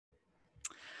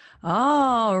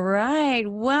All right.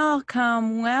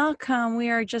 Welcome, welcome.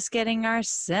 We are just getting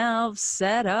ourselves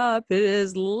set up. It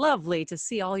is lovely to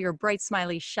see all your bright,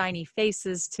 smiley, shiny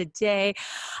faces today.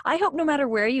 I hope no matter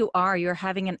where you are, you're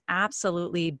having an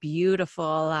absolutely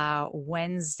beautiful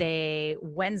Wednesday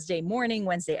morning,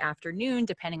 Wednesday afternoon,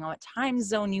 depending on what time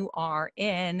zone you are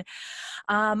in.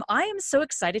 I am so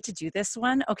excited to do this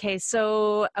one. Okay,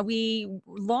 so we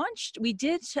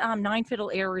did Nine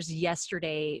Fiddle Errors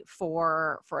yesterday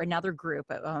for another group.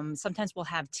 Sometimes we'll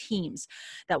have teams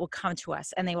that will come to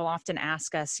us and they will often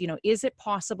ask us, is it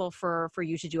possible for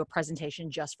you to do a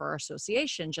presentation just for our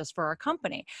association, just for our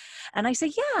company? And I say,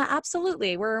 yeah,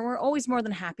 absolutely. We're always more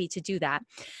than happy to do that.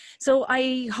 So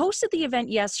I hosted the event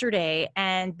yesterday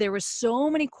and there was so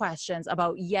many questions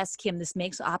about, yes, Kim, this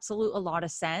makes absolute a lot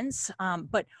of sense.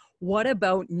 But what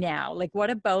about now? Like,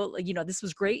 what about, this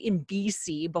was great in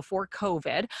BC before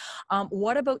COVID.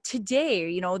 What about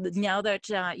today? Now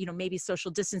that, maybe social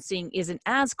distancing isn't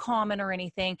as common or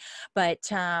anything, but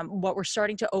what we're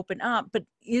starting to open up, but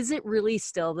is it really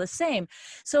still the same?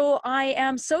 So I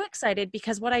am so excited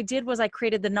because what I did was I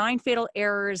created the 9 Fatal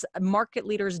Errors Market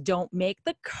Leaders Don't Make,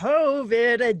 the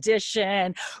COVID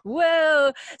edition.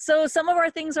 Whoa. So some of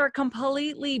our things are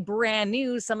completely brand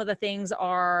new. Some of the things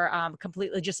are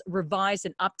completely just revised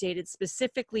and updated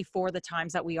specifically for the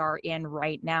times that we are in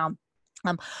right now.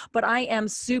 But I am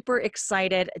super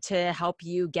excited to help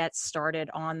you get started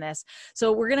on this.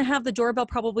 So we're going to have the doorbell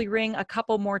probably ring a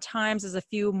couple more times as a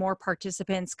few more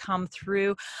participants come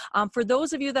through. For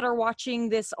those of you that are watching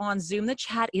this on Zoom, the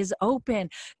chat is open.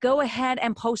 Go ahead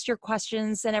and post your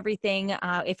questions and everything.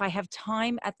 If I have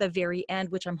time at the very end,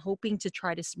 which I'm hoping to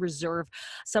try to reserve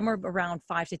somewhere around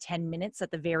 5 to 10 minutes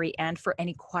at the very end for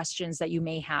any questions that you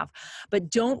may have. But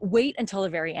don't wait until the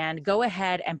very end. Go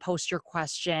ahead and post your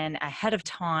question ahead of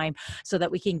time so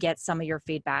that we can get some of your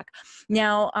feedback.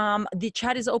 Now, the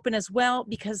chat is open as well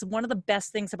because one of the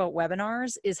best things about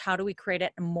webinars is how do we create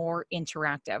it more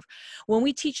interactive. When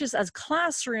we teach this as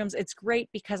classrooms, it's great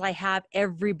because I have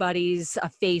everybody's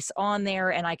face on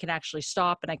there and I can actually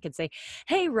stop and I can say,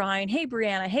 hey, Ryan, hey,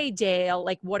 Brianna, hey, Dale,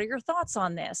 like, what are your thoughts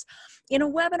on this? In a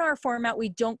webinar format, we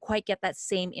don't quite get that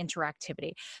same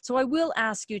interactivity. So I will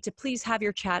ask you to please have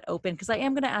your chat open because I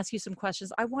am going to ask you some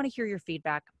questions. I want to hear your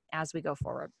feedback as we go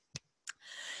forward.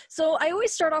 So I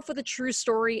always start off with a true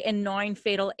story and 9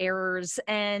 Fatal Errors.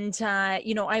 And,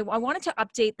 I wanted to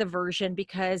update the version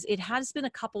because it has been a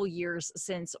couple years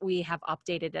since we have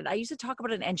updated it. I used to talk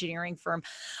about an engineering firm,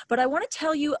 but I want to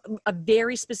tell you a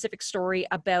very specific story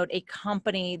about a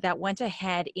company that went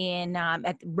ahead in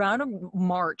at around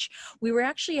March. We were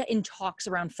actually in talks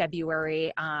around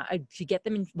February to get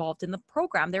them involved in the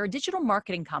program. They're a digital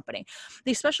marketing company.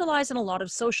 They specialize in a lot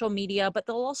of social media, but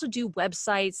they'll also do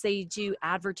websites. They do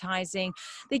advertising.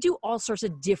 They do all sorts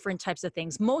of different types of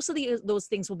things. Most of those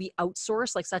things will be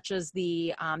outsourced, like such as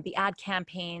the ad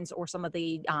campaigns or some of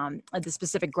the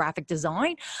specific graphic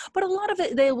design, but a lot of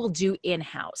it they will do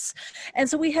in-house. And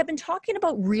so we have been talking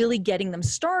about really getting them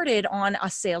started on a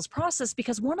sales process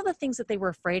because one of the things that they were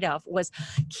afraid of was,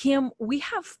 Kim, we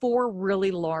have 4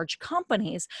 really large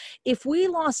companies. If we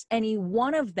lost any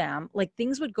one of them, like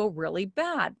things would go really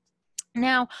bad.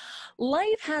 Now,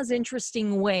 life has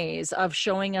interesting ways of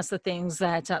showing us the things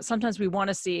that sometimes we want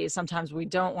to see, sometimes we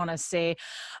don't want to see,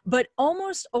 but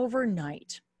almost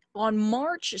overnight, on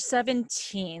March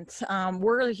 17th,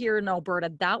 we're here in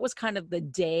Alberta. That was kind of the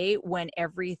day when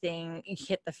everything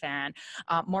hit the fan.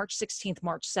 March 16th,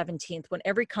 March 17th, when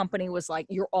every company was like,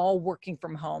 you're all working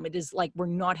from home. It is like, we're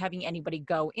not having anybody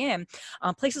go in.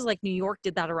 Places like New York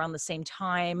did that around the same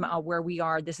time where we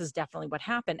are. This is definitely what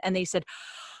happened. And they said,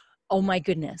 oh my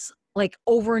goodness, like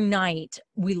overnight,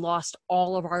 we lost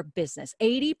all of our business.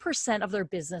 80% of their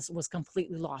business was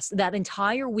completely lost. That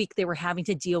entire week, they were having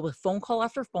to deal with phone call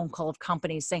after phone call of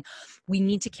companies saying, we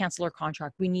need to cancel our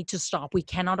contract. We need to stop. We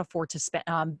cannot afford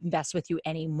to invest with you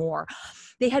anymore.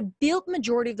 They had built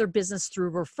majority of their business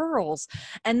through referrals.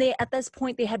 And at this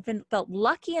point, they had felt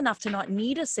lucky enough to not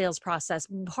need a sales process.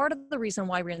 Part of the reason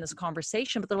why we're in this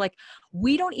conversation, but they're like,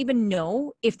 we don't even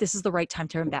know if this is the right time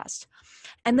to invest.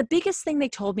 And the biggest thing they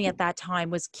told me at that time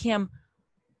was, Kim,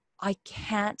 I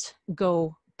can't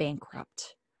go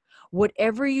bankrupt.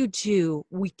 Whatever you do,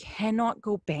 we cannot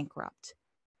go bankrupt.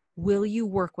 Will you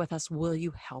work with us? Will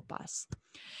you help us?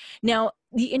 Now,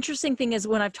 the interesting thing is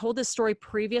when I've told this story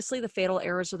previously, the fatal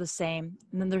errors are the same,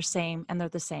 and then they're same, and they're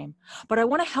the same. But I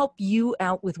want to help you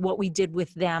out with what we did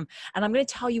with them. And I'm going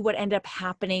to tell you what ended up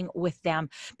happening with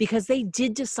them because they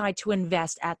did decide to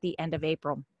invest at the end of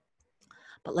April.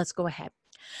 But let's go ahead.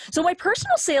 So my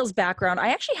personal sales background, I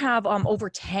actually have over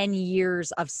 10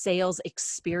 years of sales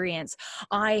experience.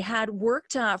 I had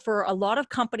worked for a lot of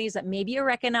companies that maybe you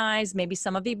recognize, maybe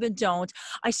some of you even don't.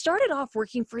 I started off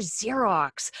working for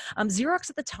Xerox. Xerox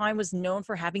at the time was known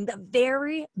for having the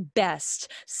very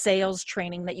best sales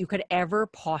training that you could ever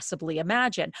possibly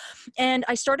imagine. And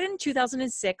I started in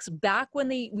 2006, back when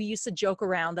we used to joke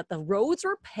around that the roads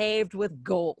were paved with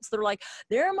gold. So they're like,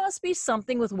 there must be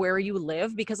something with where you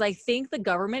live, because I think the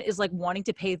government is like wanting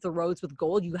to pave the roads with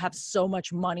gold. You have so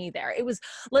much money there.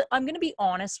 I'm going to be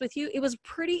honest with you, it was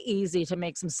pretty easy to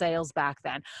make some sales back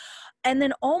then. And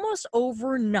then almost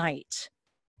overnight,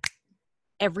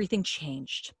 everything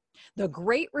changed. The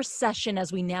Great Recession,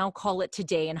 as we now call it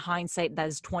today, in hindsight, that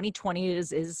is 2020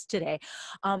 is today,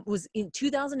 was in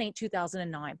 2008,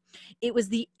 2009. It was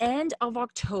the end of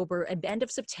October and end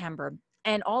of September.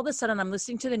 And all of a sudden, I'm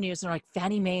listening to the news and they're like,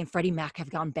 Fannie Mae and Freddie Mac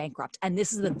have gone bankrupt. And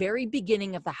this is the very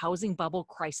beginning of the housing bubble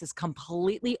crisis,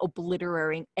 completely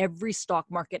obliterating every stock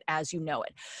market as you know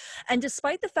it. And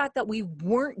despite the fact that we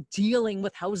weren't dealing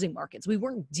with housing markets, we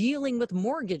weren't dealing with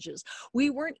mortgages, we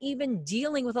weren't even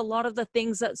dealing with a lot of the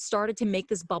things that started to make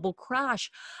this bubble crash,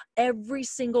 every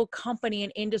single company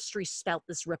and industry felt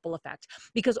this ripple effect.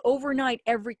 Because overnight,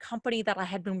 every company that I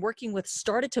had been working with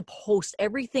started to post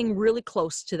everything really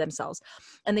close to themselves.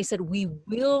 And they said, we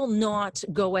will not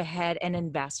go ahead and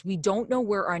invest. We don't know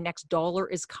where our next dollar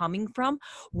is coming from.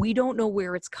 We don't know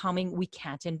where it's coming. We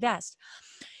can't invest.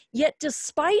 Yet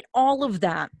despite all of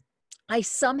that, I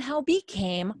somehow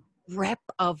became rep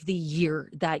of the year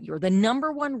that year, the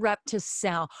number one rep to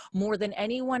sell more than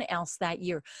anyone else that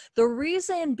year. The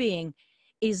reason being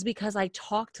is because I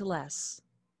talked less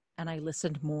and I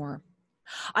listened more.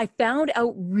 I found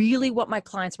out really what my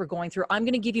clients were going through. I'm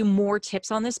going to give you more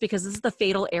tips on this because this is the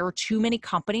fatal error too many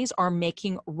companies are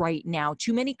making right now.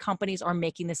 Too many companies are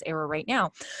making this error right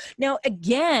now. Now,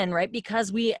 again, right,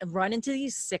 because we run into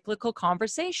these cyclical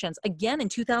conversations. Again, in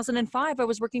 2005, I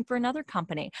was working for another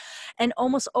company, and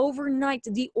almost overnight,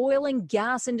 the oil and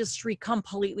gas industry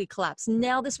completely collapsed.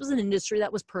 Now, this was an industry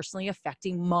that was personally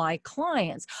affecting my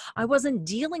clients. I wasn't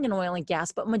dealing in oil and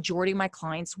gas, but majority of my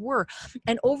clients were.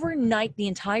 And overnight, the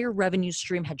entire revenue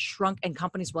stream had shrunk and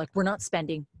companies were like, we're not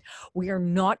spending. We are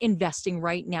not investing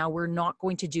right now. We're not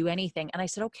going to do anything. And I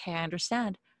said, okay, I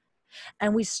understand.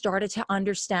 And we started to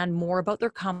understand more about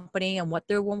their company and what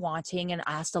they were wanting and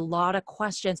asked a lot of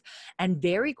questions. And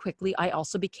very quickly, I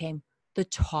also became the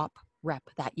top rep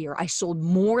that year. I sold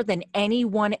more than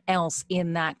anyone else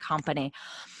in that company.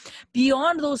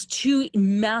 Beyond those two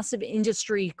massive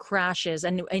industry crashes,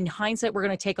 and in hindsight, we're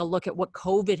going to take a look at what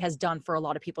COVID has done for a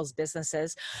lot of people's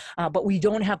businesses, but we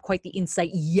don't have quite the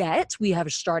insight yet. We are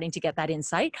starting to get that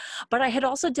insight. But I had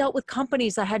also dealt with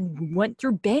companies that had went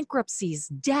through bankruptcies,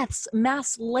 deaths,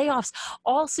 mass layoffs,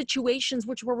 all situations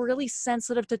which were really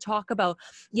sensitive to talk about.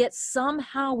 Yet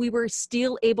somehow we were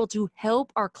still able to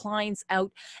help our clients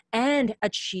out and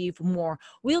achieve more.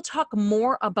 We'll talk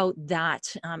more about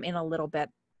that in a little bit.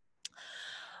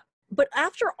 But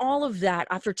after all of that,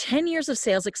 after 10 years of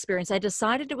sales experience, I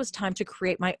decided it was time to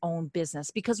create my own business,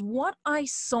 because what I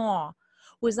saw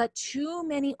was that too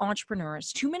many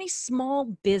entrepreneurs, too many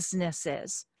small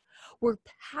businesses were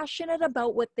passionate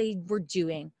about what they were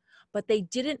doing, but they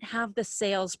didn't have the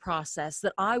sales process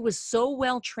that I was so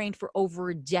well trained for over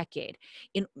a decade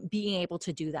in being able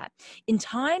to do that. In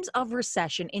times of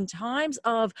recession, in times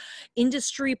of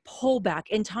industry pullback,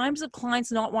 in times of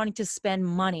clients not wanting to spend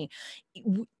money,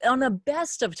 on the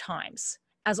best of times,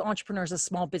 as entrepreneurs, as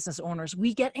small business owners,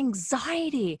 we get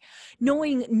anxiety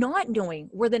not knowing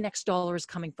where the next dollar is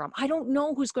coming from. I don't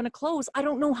know who's going to close. I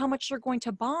don't know how much they're going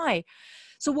to buy.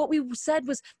 So what we said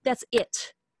was, that's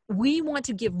it. We want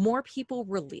to give more people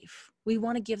relief. We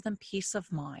want to give them peace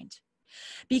of mind.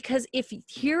 Because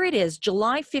here it is,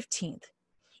 July 15th,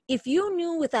 if you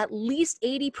knew with at least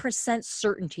 80%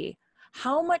 certainty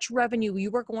how much revenue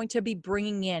you were going to be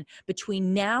bringing in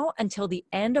between now until the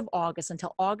end of August,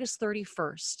 until August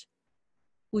 31st,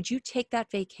 would you take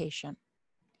that vacation?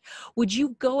 Would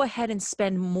you go ahead and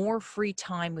spend more free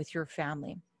time with your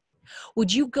family?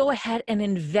 Would you go ahead and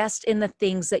invest in the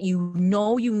things that you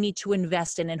know you need to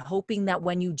invest in, and hoping that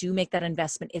when you do make that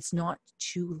investment, it's not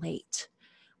too late?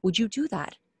 Would you do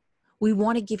that? We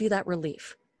want to give you that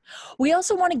relief. We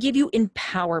also want to give you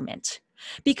empowerment,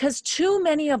 because too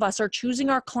many of us are choosing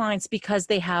our clients because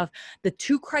they have the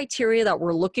two criteria that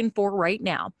we're looking for right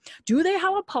now. Do they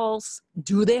have a pulse?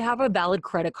 Do they have a valid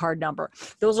credit card number?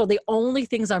 Those are the only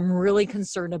things I'm really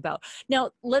concerned about.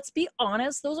 Now, let's be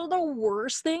honest, those are the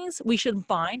worst things we should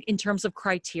find in terms of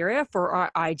criteria for our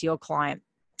ideal client.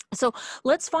 So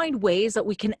let's find ways that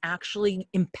we can actually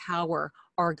empower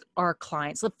our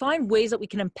clients. Let's find ways that we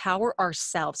can empower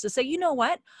ourselves to say, you know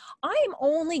what? I am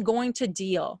only going to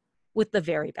deal with the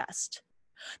very best.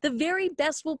 The very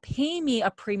best will pay me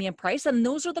a premium price, and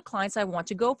those are the clients I want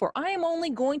to go for. I am only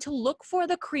going to look for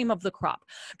the cream of the crop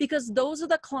because those are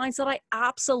the clients that I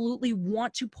absolutely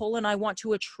want to pull and I want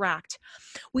to attract.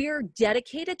 We are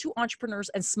dedicated to entrepreneurs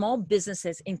and small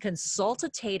businesses in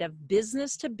consultative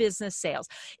business-to-business sales.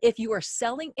 If you are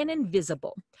selling an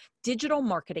invisible, digital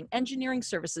marketing, engineering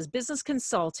services, business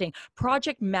consulting,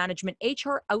 project management,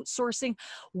 HR outsourcing,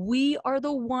 we are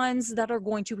the ones that are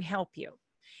going to help you.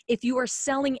 If you are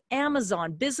selling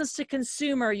Amazon, business to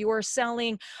consumer, you are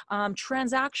selling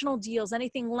transactional deals,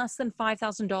 anything less than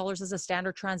 $5,000 as a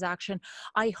standard transaction,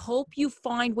 I hope you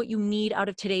find what you need out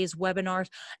of today's webinars.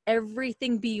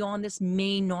 Everything beyond this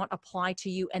may not apply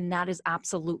to you, and that is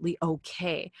absolutely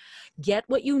okay. Get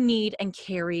what you need and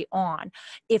carry on.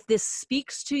 If this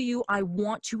speaks to you, I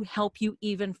want to help you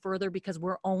even further because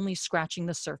we're only scratching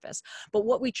the surface. But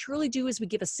what we truly do is we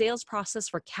give a sales process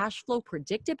for cash flow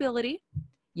predictability.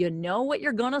 You know what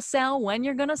you're going to sell, when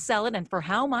you're going to sell it, and for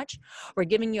how much. We're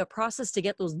giving you a process to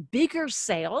get those bigger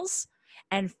sales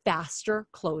and faster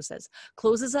closes.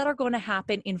 Closes that are going to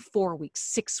happen in 4 weeks,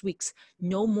 6 weeks,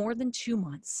 no more than 2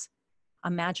 months.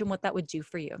 Imagine what that would do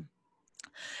for you.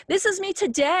 This is me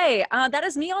today. That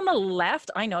is me on the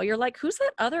left. I know you're like, who's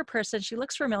that other person? She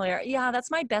looks familiar. Yeah,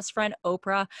 that's my best friend,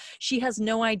 Oprah. She has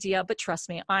no idea, but trust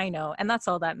me, I know. And that's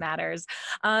all that matters.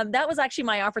 That was actually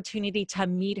my opportunity to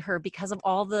meet her because of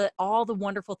all the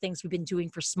wonderful things we've been doing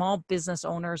for small business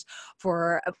owners,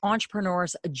 for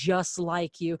entrepreneurs just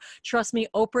like you. Trust me,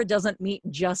 Oprah doesn't meet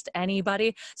just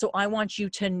anybody. So I want you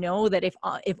to know that if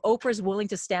Oprah's willing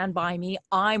to stand by me,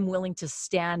 I'm willing to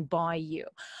stand by you.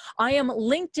 I am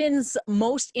LinkedIn's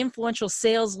most influential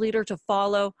sales leader to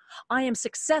follow. I am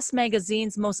Success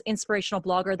Magazine's most inspirational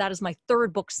blogger. That is my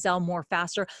third book, Sell More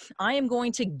Faster. I am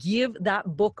going to give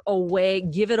that book away,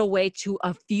 give it away to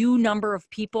a few number of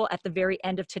people at the very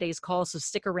end of today's call. So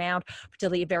stick around till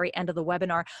the very end of the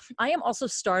webinar. I am also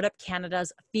Startup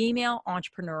Canada's Female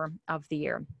Entrepreneur of the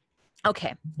Year.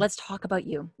 Okay, let's talk about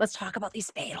you. Let's talk about these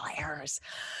fatal errors.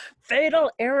 Fatal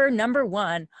error number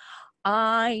one.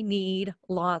 I need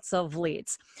lots of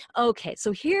leads. Okay,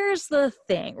 so here's the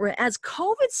thing. As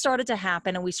COVID started to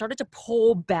happen and we started to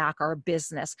pull back our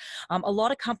business, a lot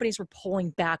of companies were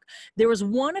pulling back. There was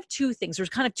one of two things. There's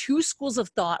kind of two schools of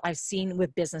thought I've seen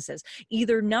with businesses.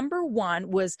 Either number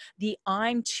one was the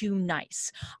I'm too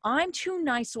nice. I'm too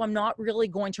nice, so I'm not really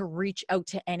going to reach out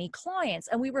to any clients.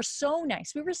 And we were so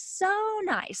nice. We were so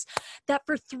nice that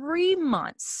for 3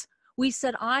 months, we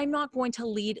said, I'm not going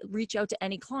to reach out to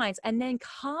any clients. And then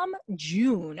come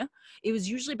June, it was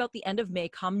usually about the end of May,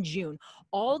 come June,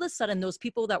 all of a sudden, those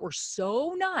people that were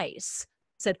so nice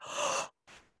said, oh,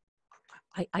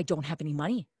 I don't have any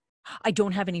money. I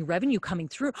don't have any revenue coming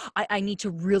through. I need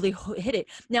to really hit it.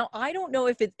 Now, I don't know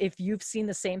if you've seen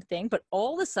the same thing, but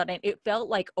all of a sudden it felt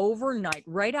like overnight,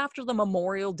 right after the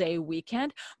Memorial Day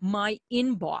weekend, my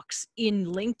inbox in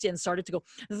LinkedIn started to go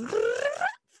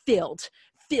filled.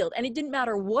 And it didn't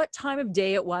matter what time of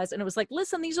day it was. And it was like,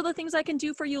 listen, these are the things I can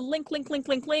do for you.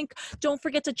 Link. Don't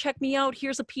forget to check me out.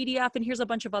 Here's a PDF and here's a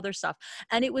bunch of other stuff.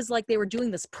 And it was like they were doing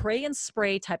this pray and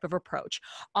spray type of approach.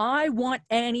 I want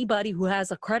anybody who has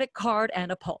a credit card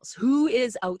and a pulse. Who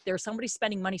is out there? Somebody's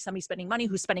spending money. Who's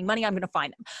spending money? I'm going to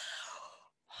find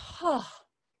them.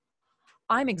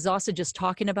 I'm exhausted just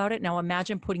talking about it. Now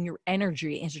imagine putting your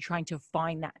energy into trying to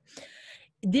find that.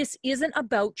 This isn't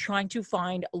about trying to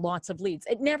find lots of leads.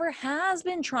 It never has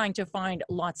been trying to find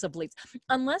lots of leads.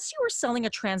 Unless you are selling a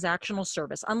transactional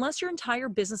service, unless your entire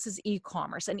business is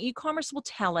e-commerce, and e-commerce will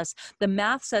tell us, the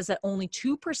math says that only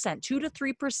 2%, 2 to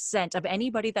 3% of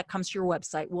anybody that comes to your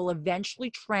website will eventually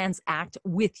transact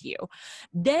with you.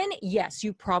 Then yes,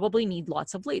 you probably need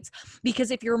lots of leads.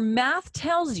 Because if your math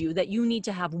tells you that you need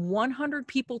to have 100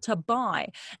 people to buy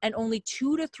and only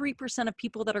 2 to 3% of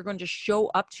people that are going to show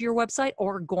up to your website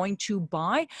or are going to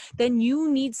buy, then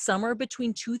you need somewhere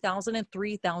between 2,000 and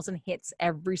 3,000 hits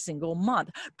every single month.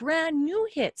 Brand new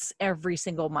hits every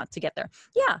single month to get there.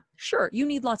 Yeah, sure, you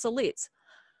need lots of leads.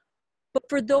 But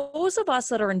for those of us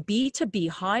that are in B2B,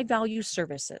 high value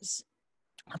services,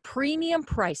 premium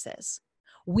prices,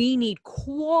 we need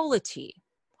quality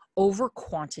over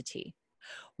quantity.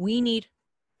 We need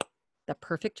the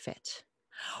perfect fit.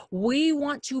 We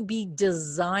want to be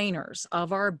designers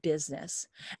of our business.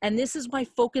 And this is why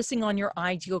focusing on your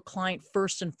ideal client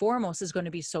first and foremost is going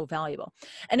to be so valuable.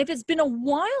 And if it's been a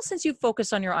while since you've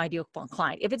focused on your ideal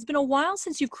client, if it's been a while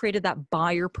since you've created that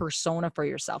buyer persona for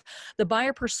yourself, the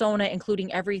buyer persona,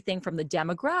 including everything from the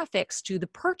demographics to the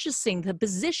purchasing, the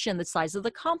position, the size of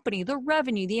the company, the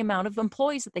revenue, the amount of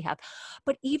employees that they have,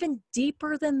 but even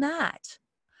deeper than that,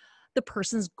 the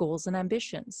person's goals and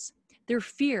ambitions, their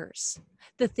fears,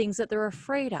 the things that they're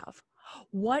afraid of.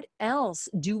 What else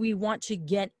do we want to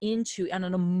get into and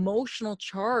an emotional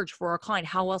charge for our client?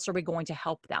 How else are we going to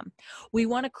help them? We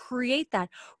want to create that,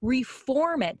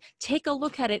 reform it, take a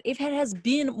look at it. If it has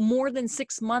been more than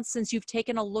 6 months since you've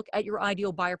taken a look at your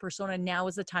ideal buyer persona, now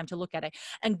is the time to look at it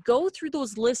and go through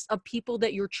those lists of people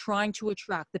that you're trying to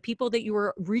attract, the people that you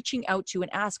are reaching out to,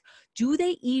 and ask, do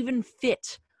they even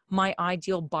fit my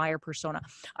ideal buyer persona?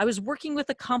 I was working with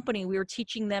a company, we were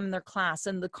teaching them their class,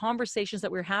 and the conversations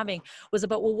that we were having was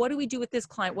about, well, what do we do with this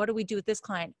client? What do we do with this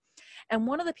client? And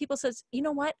one of the people says, you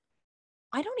know what?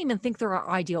 I don't even think they're our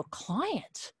ideal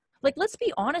client. Like, let's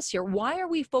be honest here. Why are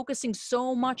we focusing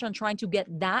so much on trying to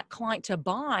get that client to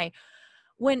buy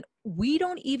when we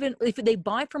don't even, if they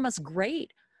buy from us,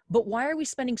 great. But why are we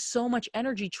spending so much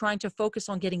energy trying to focus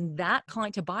on getting that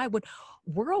client to buy when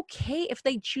we're okay if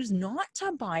they choose not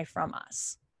to buy from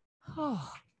us?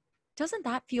 Oh, doesn't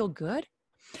that feel good?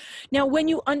 Now, when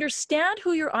you understand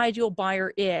who your ideal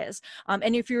buyer is,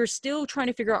 and if you're still trying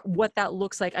to figure out what that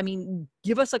looks like, I mean,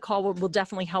 give us a call. We'll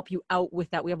definitely help you out with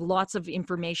that. We have lots of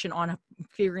information on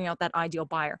figuring out that ideal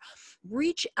buyer.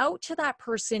 Reach out to that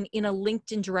person in a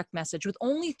LinkedIn direct message with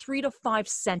only 3 to 5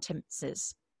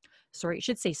 sentences. Sorry, it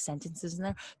should say sentences in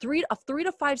there. A 3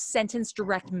 to 5 sentence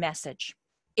direct message.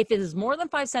 If it is more than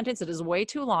 5 sentences, it is way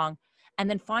too long. And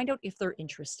then find out if they're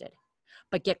interested.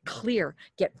 But get clear,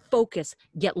 get focused,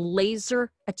 get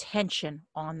laser attention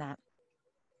on that.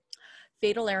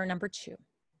 Fatal error number 2.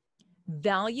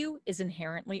 Value is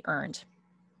inherently earned.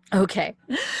 Okay.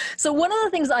 So one of the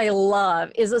things I love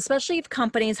is, especially if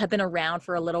companies have been around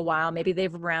for a little while, maybe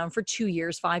they've been around for 2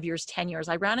 years, 5 years, 10 years.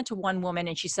 I ran into one woman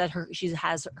and she said her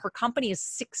company is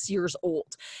 6 years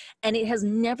old and it has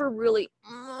never really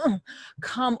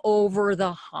come over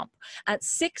the hump. At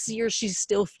 6 years, she's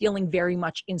still feeling very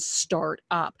much in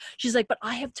startup. She's like, but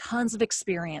I have tons of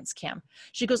experience, Kim.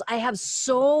 She goes, I have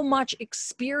so much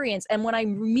experience. And when I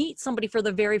meet somebody for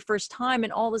the very first time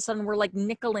and all of a sudden we're like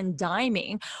nickel and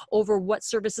diming over what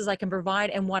services I can provide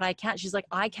and what I can't. She's like,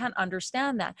 I can't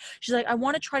understand that. She's like, I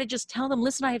want to try to just tell them,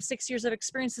 listen, I have 6 years of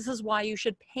experience. This is why you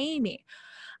should pay me.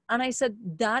 And I said,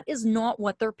 that is not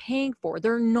what they're paying for.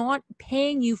 They're not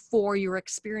paying you for your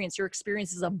experience. Your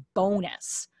experience is a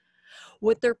bonus.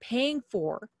 What they're paying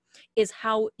for is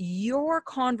how your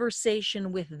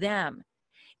conversation with them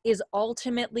is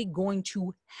ultimately going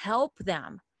to help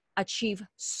them achieve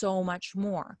so much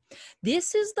more.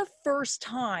 This is the first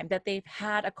time that they've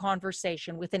had a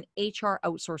conversation with an HR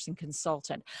outsourcing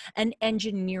consultant, an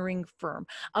engineering firm,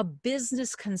 a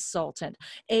business consultant,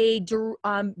 a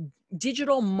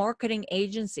digital marketing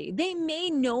agency. They may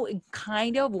know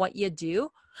kind of what you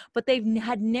do, but they've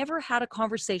never had a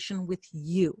conversation with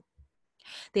you.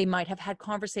 They might have had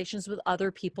conversations with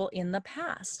other people in the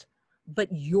past. But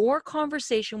your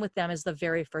conversation with them is the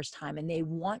very first time, and they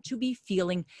want to be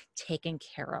feeling taken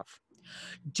care of.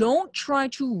 Don't try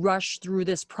to rush through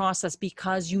this process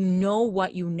because you know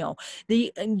what you know.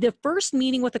 The first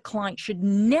meeting with a client should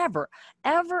never,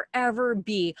 ever, ever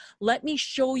be, let me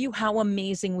show you how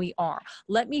amazing we are.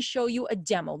 Let me show you a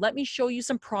demo. Let me show you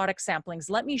some product samplings.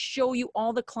 Let me show you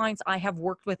all the clients I have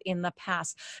worked with in the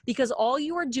past. Because all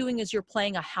you are doing is you're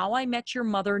playing a How I Met Your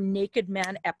Mother Naked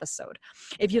Man episode.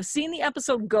 If you've seen the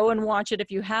episode, go and watch it. If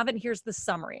you haven't, here's the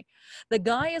summary. The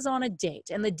guy is on a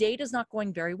date and the date is not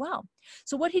going very well.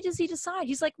 So what does he decide?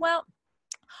 He's like, well,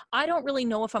 I don't really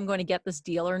know if I'm going to get this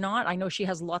deal or not. I know she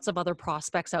has lots of other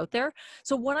prospects out there.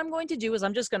 So what I'm going to do is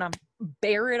I'm just going to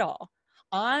bear it all.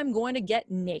 I'm going to get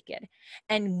naked.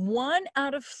 And 1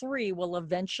 out of 3 will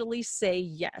eventually say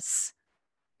yes.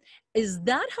 Is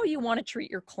that how you want to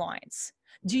treat your clients?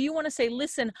 Do you want to say,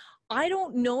 listen, I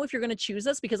don't know if you're going to choose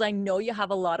us because I know you have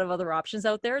a lot of other options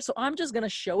out there. So I'm just going to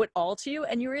show it all to you.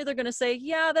 And you're either going to say,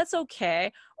 yeah, that's okay.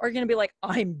 Or you're going to be like,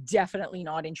 I'm definitely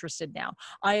not interested now.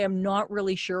 I am not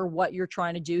really sure what you're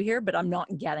trying to do here, but I'm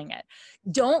not getting it.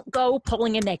 Don't go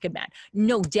pulling a naked man.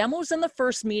 No demos in the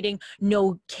first meeting.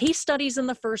 No case studies in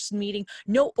the first meeting.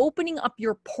 No opening up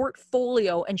your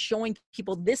portfolio and showing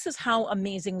people this is how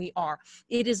amazing we are.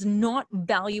 It is not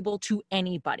valuable to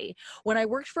anybody. When I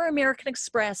worked for American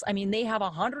Express, I mean, mean, they have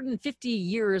 150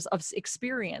 years of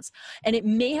experience, and it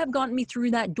may have gotten me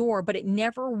through that door, but it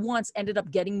never once ended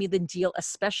up getting me the deal,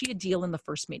 especially a deal in the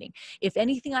first meeting. If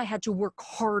anything, I had to work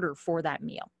harder for that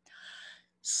meal.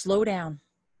 Slow down.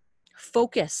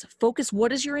 Focus.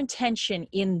 What is your intention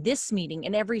in this meeting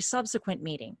and every subsequent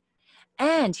meeting?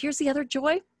 And here's the other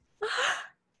joy.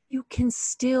 You can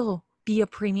still be a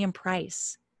premium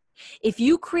price. If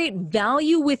you create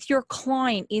value with your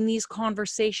client in these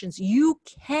conversations, you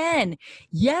can,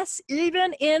 yes,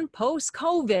 even in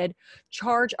post-COVID,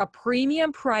 charge a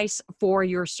premium price for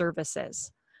your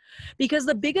services. Because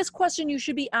the biggest question you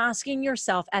should be asking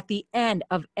yourself at the end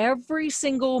of every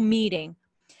single meeting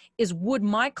is, would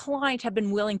my client have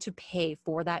been willing to pay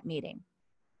for that meeting?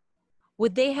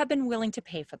 Would they have been willing to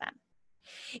pay for that?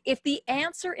 If the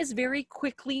answer is very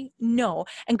quickly no,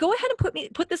 and go ahead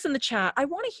and put this in the chat. I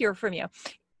want to hear from you.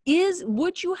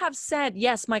 Would you have said,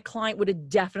 yes, my client would have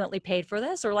definitely paid for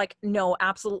this? Or like, no,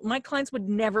 absolutely, my clients would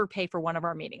never pay for one of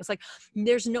our meetings. Like,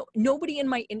 there's nobody in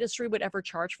my industry would ever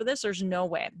charge for this. There's no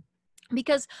way.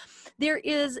 Because there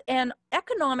is an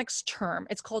economics term.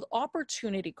 It's called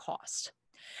opportunity cost.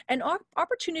 And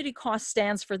opportunity cost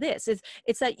stands for this.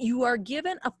 It's that you are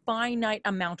given a finite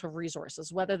amount of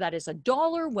resources, whether that is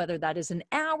 $1, whether that is an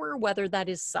hour, whether that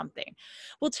is something.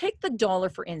 Well, take the dollar,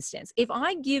 for instance. If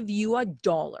I give you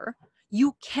 $1,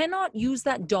 you cannot use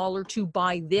that dollar to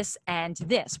buy this and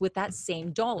this with that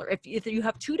same dollar. If you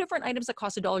have two different items that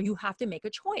cost $1, you have to make a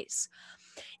choice.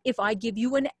 If I give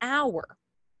you an hour,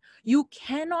 you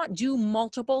cannot do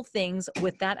multiple things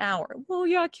with that hour. Well,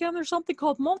 yeah, Kim, there's something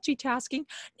called multitasking.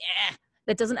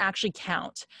 That doesn't actually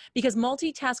count, because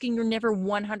multitasking, you're never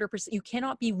 100%. You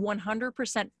cannot be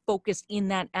 100% focused in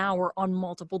that hour on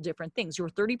multiple different things. You're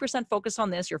 30% focused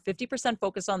on this. You're 50%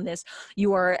 focused on this.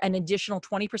 You are an additional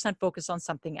 20% focused on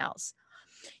something else.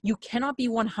 You cannot be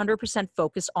 100%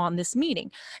 focused on this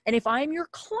meeting. And if I am your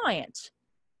client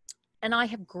and I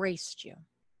have graced you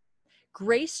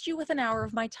with an hour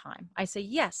of my time, I say,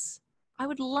 yes, I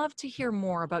would love to hear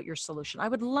more about your solution. I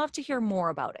would love to hear more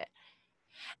about it.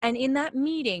 And in that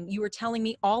meeting, you were telling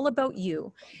me all about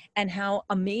you and how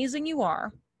amazing you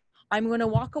are. I'm going to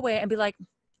walk away and be like,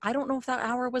 I don't know if that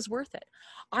hour was worth it.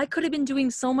 I could have been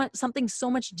doing something so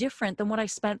much different than what I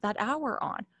spent that hour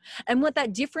on. And what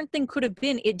that different thing could have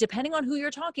been, depending on who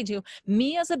you're talking to,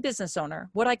 me as a business owner,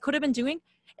 what I could have been doing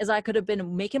is I could have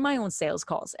been making my own sales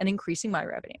calls and increasing my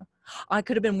revenue. I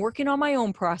could have been working on my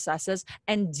own processes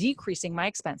and decreasing my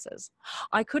expenses.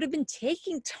 I could have been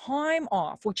taking time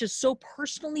off, which is so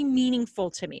personally meaningful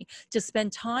to me, to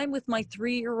spend time with my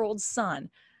 3-year-old son.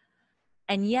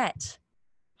 And yet,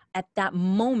 at that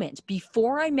moment,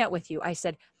 before I met with you, I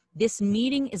said, this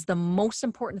meeting is the most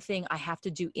important thing I have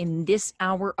to do in this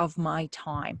hour of my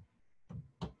time.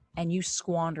 And you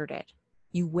squandered it.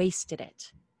 You wasted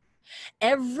it.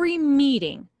 Every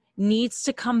meeting needs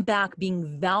to come back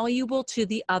being valuable to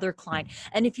the other client.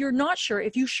 And if you're not sure,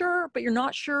 if you're sure, but you're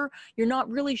not sure, you're not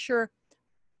really sure,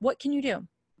 what can you do?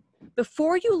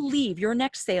 Before you leave your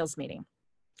next sales meeting,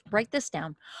 write this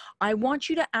down. I want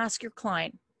you to ask your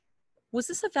client, was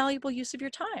this a valuable use of your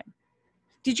time?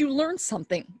 Did you learn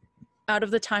something out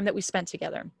of the time that we spent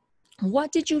together?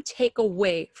 What did you take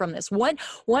away from this? What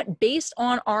based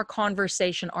on our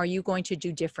conversation are you going to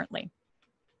do differently?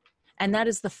 And that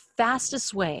is the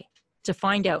fastest way to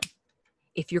find out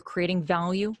if you're creating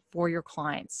value for your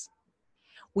clients.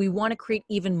 We want to create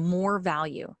even more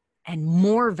value and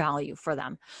more value for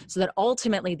them so that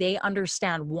ultimately they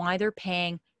understand why they're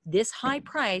paying this high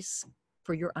price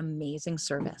for your amazing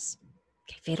service.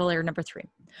 Okay, fatal error number 3.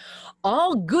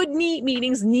 All good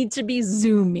meetings need to be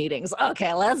Zoom meetings.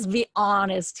 Okay, let's be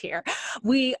honest here.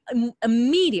 We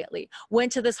immediately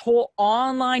went to this whole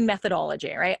online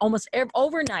methodology, right? Almost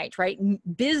overnight, right?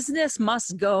 Business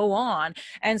must go on.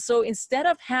 And so instead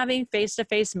of having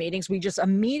face-to-face meetings, we just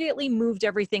immediately moved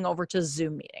everything over to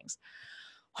Zoom meetings.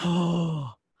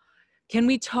 Oh, can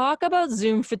we talk about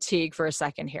Zoom fatigue for a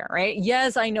second here, right?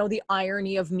 Yes, I know the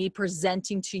irony of me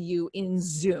presenting to you in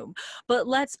Zoom, but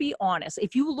let's be honest.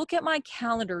 If you look at my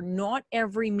calendar, not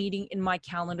every meeting in my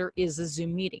calendar is a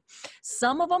Zoom meeting.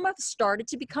 Some of them have started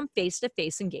to become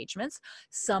face-to-face engagements.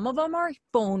 Some of them are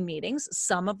phone meetings.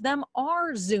 Some of them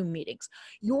are Zoom meetings.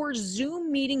 Your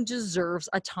Zoom meeting deserves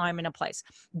a time and a place.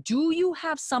 Do you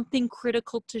have something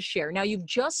critical to share? Now, you've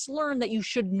just learned that you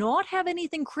should not have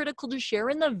anything critical to share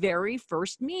in the very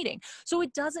first meeting. So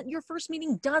your first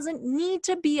meeting doesn't need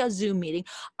to be a Zoom meeting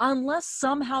unless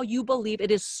somehow you believe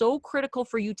it is so critical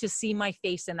for you to see my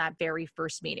face in that very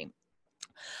first meeting.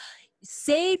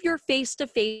 Save your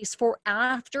face-to-face for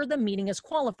after the meeting is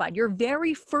qualified. Your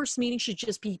very first meeting should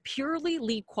just be purely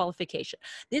lead qualification.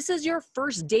 This is your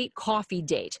first date, coffee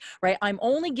date, right? I'm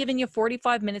only giving you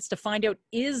 45 minutes to find out,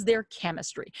 is there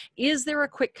chemistry? Is there a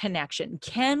quick connection?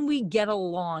 Can we get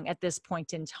along at this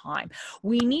point in time?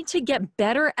 We need to get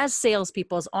better as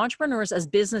salespeople, as entrepreneurs, as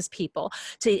business people,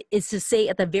 to say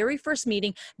at the very first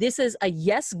meeting, this is a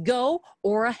yes, go,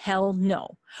 or a hell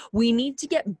no. We need to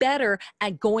get better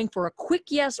at going for a quick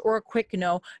yes or a quick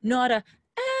no, not a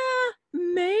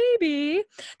maybe.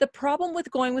 The problem with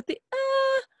going with the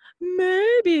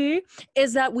maybe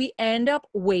is that we end up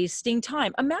wasting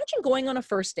time. Imagine going on a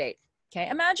first date. Okay,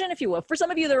 imagine, if you will. For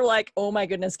some of you, they're like, oh my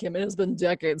goodness, Kim, it has been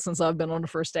decades since I've been on a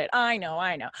first date. I know.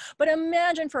 But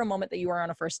imagine for a moment that you are on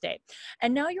a first date.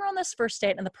 And now you're on this first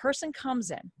date and the person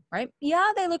comes in, right?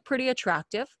 Yeah, they look pretty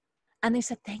attractive. And they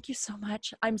said, thank you so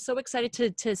much. I'm so excited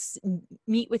to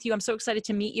meet with you. I'm so excited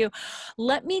to meet you.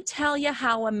 Let me tell you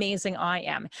how amazing I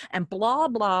am. And blah,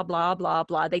 blah, blah, blah,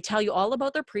 blah. They tell you all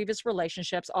about their previous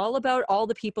relationships, all about all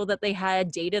the people that they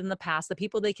had dated in the past, the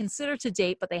people they considered to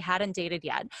date, but they hadn't dated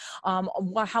yet.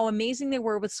 How amazing they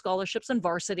were with scholarships and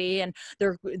varsity and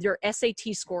their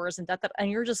SAT scores and that.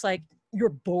 And you're just like, you're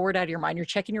bored out of your mind. You're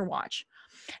checking your watch.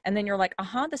 And then you're like,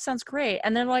 this sounds great.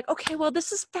 And then they're like, okay, well,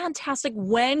 this is fantastic.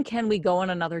 When can we go on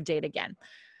another date again?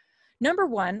 Number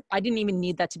one, I didn't even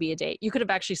need that to be a date. You could have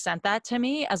actually sent that to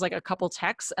me as like a couple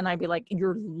texts and I'd be like,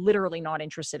 you're literally not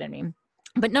interested in me.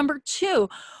 But number two,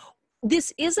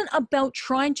 this isn't about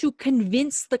trying to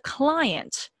convince the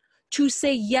client to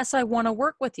say, yes, I want to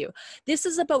work with you. This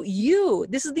is about you.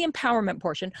 This is the empowerment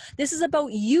portion. This is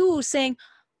about you saying,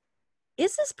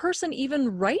 is this person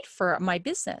even right for my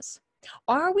business?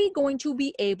 Are we going to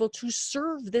be able to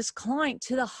serve this client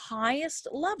to the highest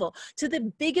level, to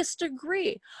the biggest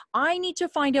degree? I need to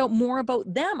find out more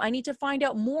about them. I need to find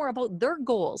out more about their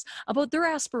goals, about their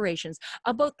aspirations,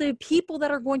 about the people that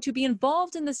are going to be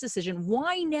involved in this decision.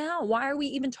 Why now? Why are we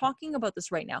even talking about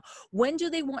this right now? When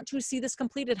do they want to see this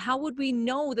completed? How would we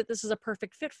know that this is a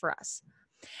perfect fit for us?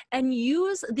 And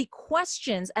use the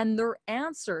questions and their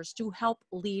answers to help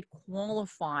lead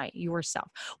qualify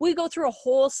yourself. We go through a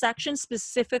whole section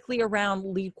specifically around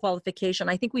lead qualification.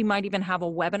 I think we might even have a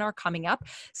webinar coming up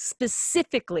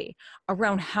specifically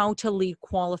around how to lead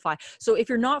qualify. So if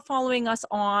you're not following us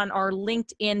on our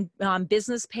LinkedIn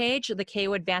business page, the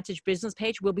KO Advantage business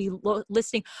page, we'll be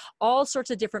listing all sorts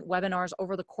of different webinars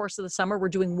over the course of the summer. We're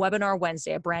doing Webinar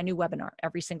Wednesday, a brand new webinar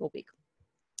every single week.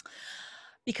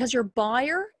 Because your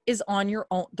buyer is on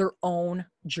their own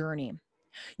journey.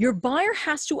 Your buyer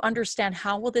has to understand,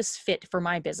 how will this fit for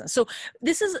my business? So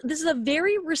this is a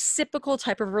very reciprocal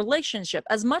type of relationship.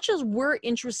 As much as we're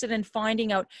interested in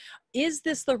finding out, is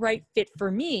this the right fit for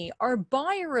me? Our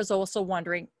buyer is also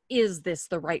wondering, is this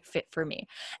the right fit for me?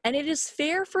 And it is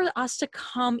fair for us to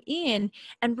come in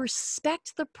and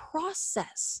respect the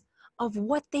process of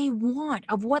what they want,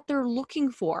 of what they're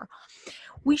looking for.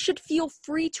 We should feel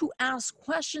free to ask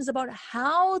questions about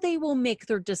how they will make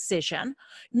their decision,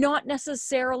 not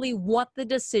necessarily what the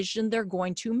decision they're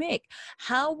going to make.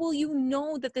 How will you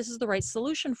know that this is the right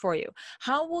solution for you?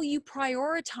 How will you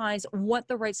prioritize what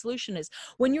the right solution is?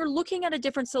 When you're looking at a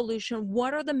different solution,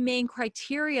 what are the main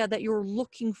criteria that you're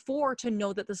looking for to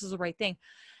know that this is the right thing?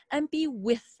 And be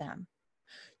with them.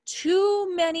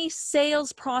 Too many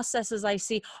sales processes I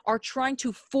see are trying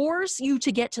to force you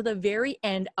to get to the very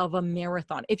end of a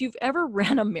marathon. If you've ever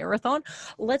ran a marathon,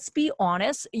 let's be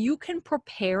honest, you can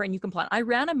prepare and you can plan. I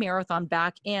ran a marathon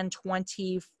back in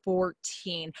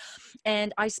 2014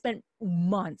 and I spent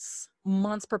months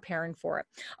preparing for it.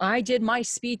 I did my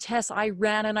speed tests. I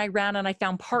ran and I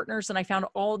found partners and I found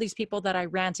all these people that I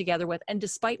ran together with. And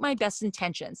despite my best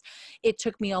intentions, it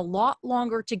took me a lot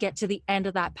longer to get to the end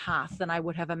of that path than I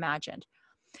would have imagined.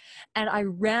 And I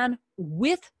ran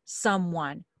with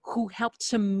someone who helped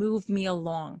to move me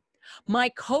along. My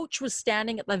coach was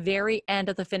standing at the very end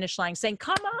of the finish line saying,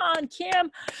 come on,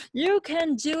 Kim, you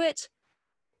can do it.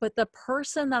 But the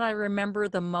person that I remember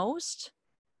the most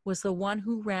was the one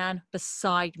who ran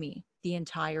beside me the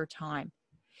entire time.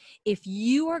 If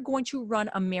you are going to run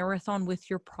a marathon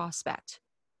with your prospect,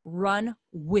 run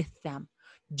with them.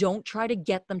 Don't try to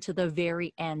get them to the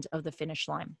very end of the finish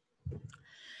line.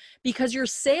 Because your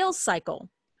sales cycle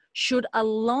should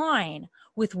align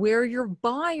with where your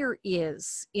buyer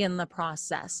is in the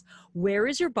process. Where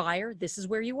is your buyer? This is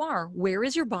where you are. Where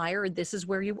is your buyer? This is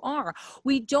where you are.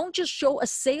 We don't just show a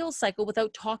sales cycle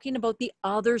without talking about the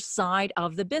other side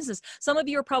of the business. Some of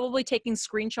you are probably taking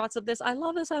screenshots of this. I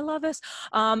love this. I love this.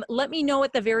 Let me know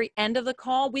at the very end of the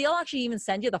call. We'll actually even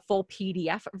send you the full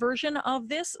PDF version of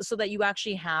this so that you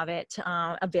actually have it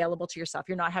available to yourself.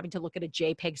 You're not having to look at a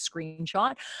JPEG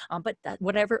screenshot, but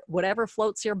whatever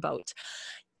floats your boat.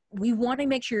 We want to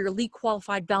make sure you're lead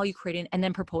qualified, value creating, and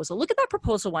then proposal. Look at that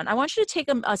proposal one. I want you to take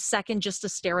a second just to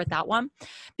stare at that one,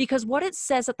 because what it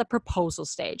says at the proposal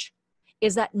stage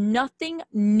is that nothing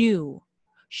new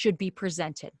should be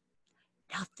presented.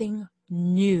 Nothing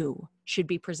new should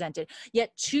be presented.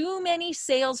 Yet too many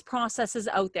sales processes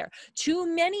out there, too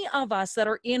many of us that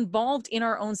are involved in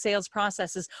our own sales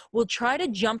processes will try to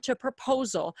jump to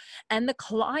proposal, and the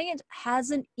client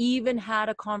hasn't even had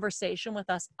a conversation with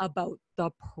us about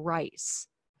the price.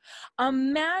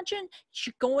 Imagine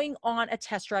going on a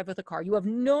test drive with a car. You have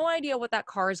no idea what that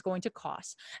car is going to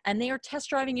cost. And they are test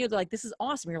driving you. They're like, this is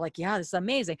awesome. You're like, yeah, this is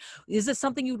amazing. Is this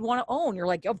something you'd want to own? You're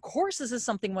like, of course, this is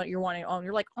something what you're wanting to own.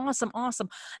 You're like, awesome, awesome.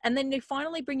 And then they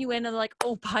finally bring you in and they're like,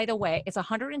 oh, by the way, it's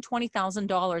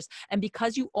 $120,000. And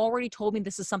because you already told me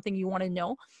this is something you want to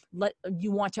know,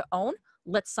 you want to own,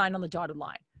 let's sign on the dotted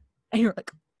line. And you're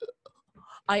like,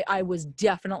 I was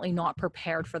definitely not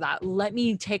prepared for that. Let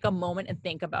me take a moment and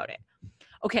think about it.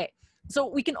 Okay, so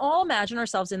we can all imagine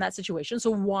ourselves in that situation.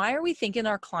 So why are we thinking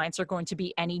our clients are going to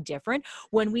be any different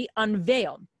when we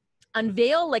unveil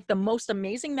like the most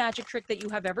amazing magic trick that you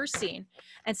have ever seen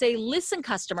and say, listen,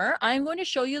 customer, I'm going to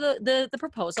show you the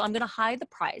proposal. I'm going to hide the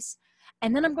price,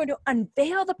 and then I'm going to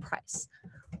unveil the price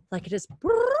like it is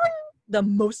the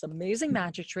most amazing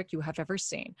magic trick you have ever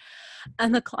seen.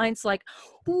 And the client's like,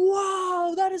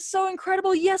 wow, that is so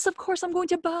incredible. Yes, of course, I'm going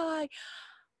to buy.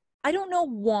 I don't know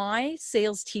why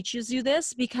sales teaches you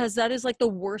this, because that is like the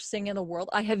worst thing in the world.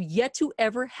 I have yet to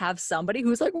ever have somebody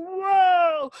who's like,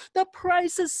 whoa, the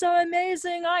price is so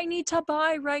amazing. I need to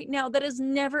buy right now. That is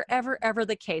never, ever, ever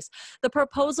the case. The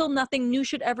proposal, nothing new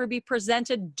should ever be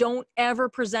presented. Don't ever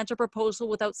present a proposal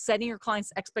without setting your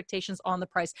client's expectations on the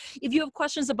price. If you have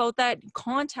questions about that,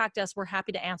 contact us. We're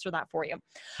happy to answer that for you.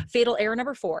 Fatal error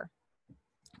number 4,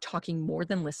 talking more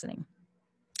than listening.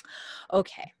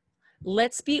 Okay.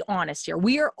 Let's be honest here.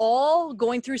 We are all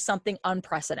going through something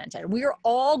unprecedented. We are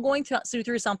all going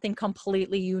through something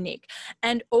completely unique.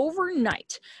 And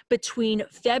overnight, between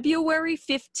February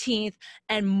 15th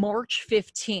and March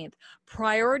 15th,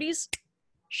 priorities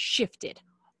shifted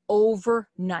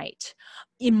overnight.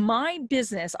 In my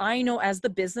business, I know as the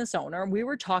business owner, we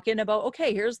were talking about,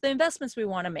 okay, here's the investments we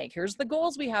want to make. Here's the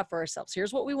goals we have for ourselves.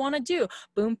 Here's what we want to do.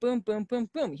 Boom, boom, boom, boom,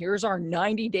 boom. Here's our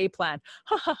 90-day plan.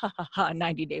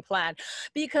 90-day plan.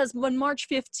 Because when March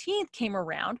 15th came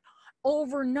around,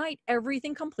 overnight,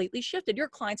 everything completely shifted. Your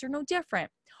clients are no different.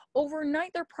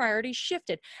 Overnight, their priorities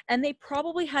shifted, and they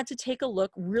probably had to take a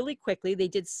look really quickly. They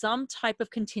did some type of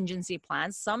contingency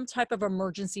plan, some type of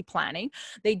emergency planning.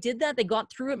 They did that. They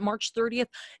got through it March 30th,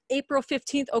 April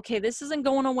 15th. Okay, this isn't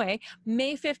going away.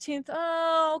 May 15th.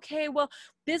 Oh, okay. Well,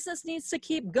 business needs to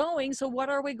keep going. So what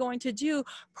are we going to do?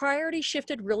 Priority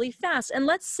shifted really fast. And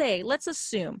let's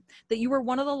assume that you were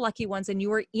one of the lucky ones and you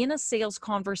were in a sales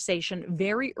conversation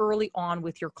very early on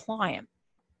with your client.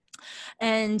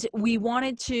 And we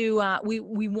wanted to we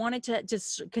wanted to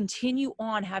just continue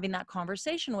on having that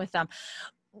conversation with them.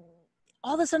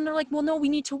 All of a sudden they're like, well, no, we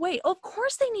need to wait. Of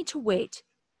course they need to wait.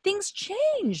 Things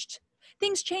changed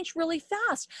really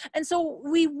fast. And so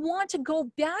we want to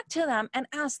go back to them and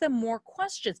ask them more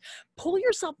questions. Pull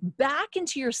yourself back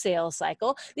into your sales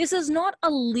cycle. This is not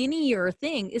a linear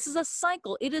thing. This is a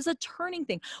cycle. It is a turning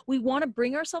thing. We want to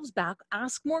bring ourselves back,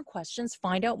 ask more questions,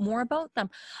 find out more about them.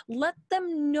 Let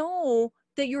them know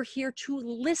that you're here to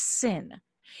listen.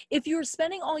 If you're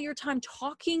spending all your time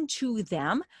talking to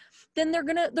them, then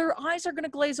their eyes are gonna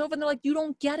glaze over and they're like, you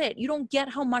don't get it. You don't get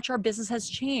how much our business has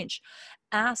changed.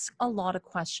 Ask a lot of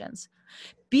questions.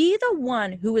 Be the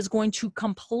one who is going to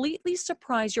completely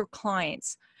surprise your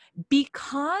clients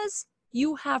because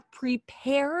you have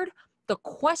prepared the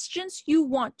questions you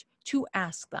want to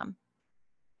ask them.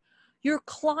 Your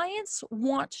clients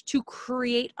want to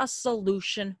create a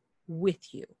solution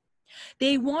with you.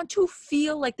 They want to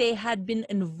feel like they had been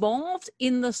involved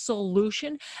in the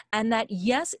solution and that,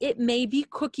 yes, it may be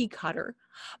cookie cutter,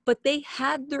 but they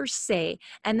had their say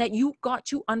and that you got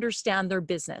to understand their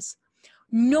business.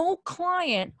 No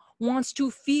client wants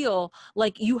to feel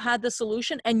like you had the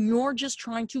solution and you're just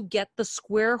trying to get the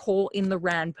square hole in the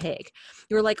round peg.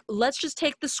 You're like, let's just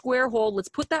take the square hole. Let's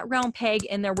put that round peg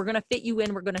in there. We're going to fit you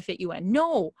in. We're going to fit you in.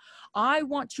 No, I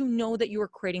want to know that you are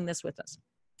creating this with us.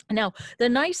 Now, the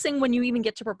nice thing when you even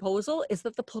get to proposal is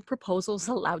that the proposal is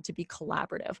allowed to be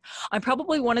collaborative. I'm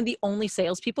probably one of the only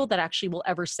salespeople that actually will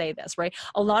ever say this, right?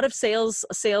 A lot of sales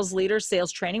leaders,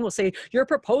 sales training will say, your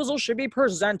proposal should be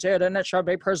presented and it should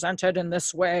be presented in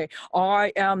this way.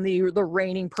 I am the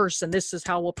reigning person. This is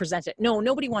how we'll present it. No,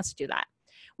 nobody wants to do that.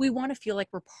 We want to feel like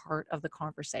we're part of the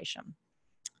conversation.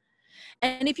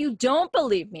 And if you don't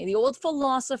believe me, the old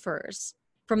philosophers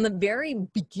from the very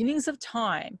beginnings of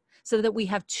time so that we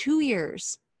have 2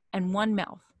 ears and 1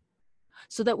 mouth,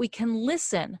 so that we can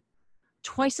listen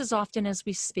twice as often as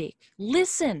we speak.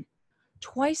 Listen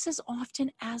twice as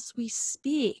often as we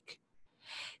speak.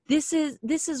 This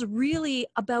is really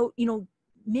about,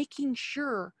 making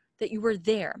sure that you are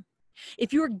there.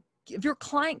 If your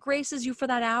client graces you for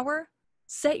that hour,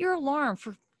 set your alarm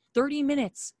for 30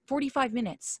 minutes, 45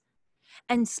 minutes.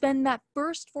 And spend that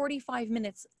first 45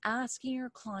 minutes asking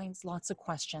your clients lots of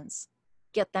questions.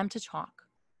 Get them to talk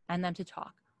and them to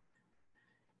talk.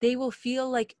 They will feel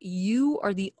like you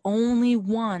are the only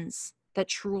ones that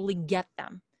truly get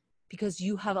them because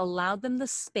you have allowed them the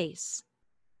space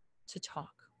to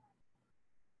talk.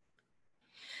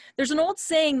 There's an old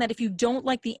saying that if you don't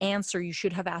like the answer, you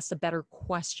should have asked a better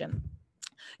question.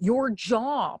 Your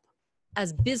job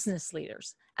as business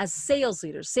leaders, as sales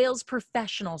leaders, sales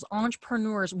professionals,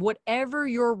 entrepreneurs, whatever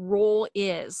your role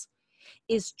is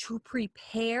to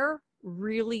prepare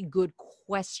really good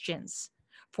questions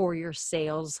for your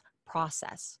sales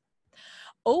process.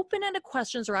 Open-ended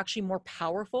questions are actually more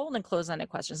powerful than closed-ended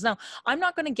questions. Now, I'm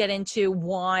not going to get into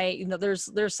why,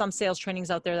 there's some sales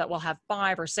trainings out there that will have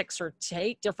 5 or 6 or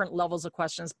 8 different levels of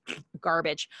questions.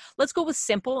 Garbage. Let's go with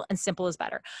simple, and simple is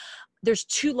better. There's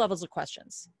 2 levels of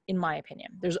questions, in my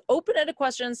opinion. There's open-ended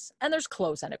questions and there's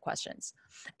closed-ended questions.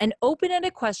 And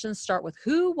open-ended questions start with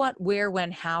who, what, where,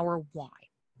 when, how, or why,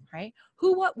 right?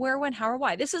 Who, what, where, when, how, or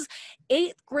why. This is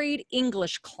 8th grade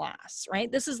English class,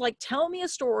 right? This is like, tell me a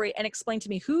story and explain to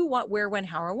me who, what, where, when,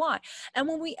 how, or why. And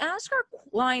when we ask our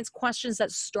clients questions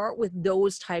that start with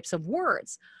those types of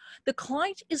words, the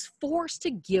client is forced to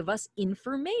give us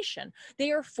information.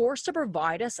 They are forced to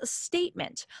provide us a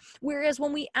statement. Whereas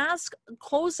when we ask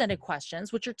closed-ended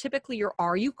questions, which are typically your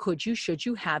are you, could you, should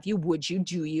you, have you, would you,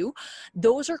 do you,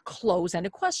 those are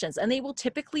closed-ended questions, and they will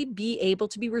typically be able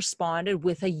to be responded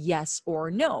with a yes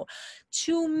or no.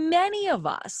 Too many of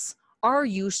us are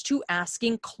used to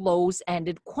asking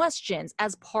closed-ended questions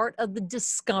as part of the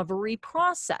discovery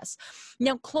process.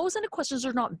 Now, closed-ended questions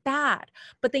are not bad,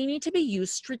 but they need to be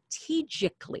used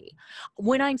strategically.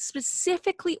 When I'm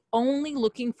specifically only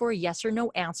looking for a yes or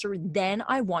no answer, then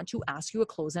I want to ask you a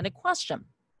closed-ended question.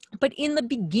 But in the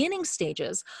beginning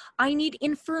stages, I need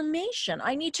information.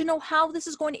 I need to know how this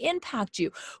is going to impact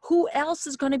you. Who else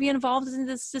is going to be involved in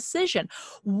this decision?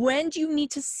 When do you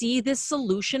need to see this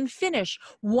solution finish?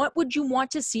 What would you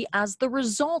want to see as the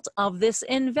result of this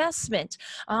investment?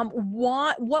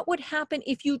 What would happen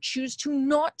if you choose to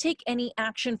not take any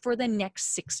action for the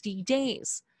next 60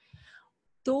 days?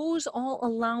 Those all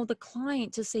allow the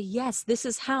client to say, yes, this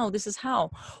is how, this is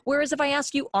how. Whereas if I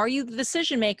ask you, are you the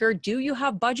decision maker? Do you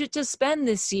have budget to spend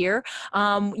this year?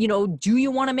 Do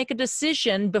you want to make a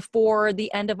decision before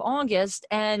the end of August?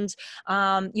 And,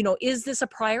 is this a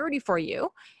priority for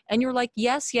you? And you're like,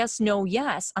 yes, yes, no,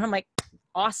 yes. And I'm like,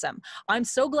 awesome. I'm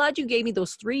so glad you gave me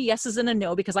those 3 yeses and a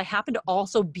no, because I happen to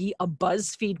also be a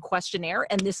BuzzFeed questionnaire,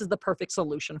 and this is the perfect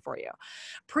solution for you.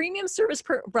 Premium service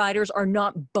providers are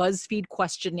not BuzzFeed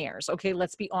questionnaires. Okay,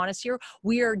 let's be honest here.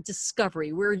 We are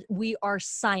discovery. We are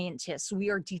scientists. We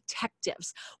are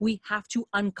detectives. We have to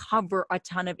uncover a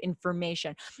ton of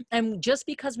information. And just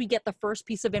because we get the first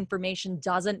piece of information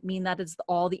doesn't mean that it's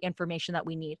all the information that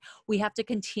we need. We have to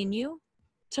continue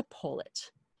to pull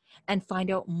it and find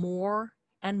out more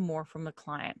and more from the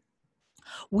client.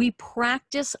 We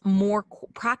practice more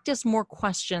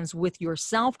questions with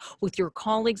yourself, with your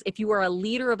colleagues. If you are a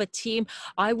leader of a team,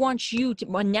 I want you to,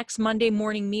 my next Monday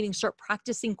morning meeting, start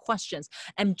practicing questions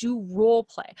and do role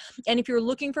play. And if you're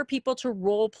looking for people to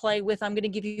role play with, I'm going to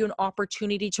give you an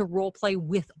opportunity to role play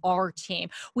with our team.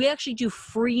 We actually do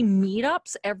free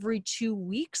meetups every 2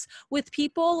 weeks with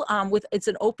people. It's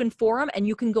an open forum, and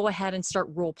you can go ahead and start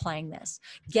role playing this.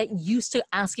 Get used to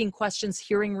asking questions,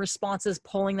 hearing responses,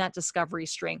 pulling that discovery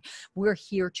string. We're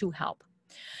here to help.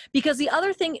 Because the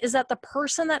other thing is that the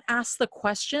person that asks the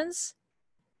questions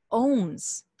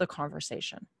owns the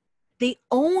conversation. They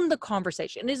own the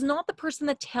conversation. It is not the person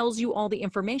that tells you all the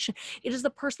information. It is the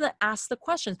person that asks the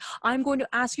questions. I'm going to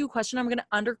ask you a question. I'm going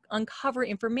to uncover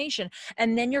information.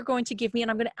 And then you're going to give me, and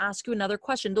I'm going to ask you another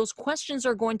question. Those questions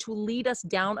are going to lead us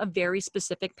down a very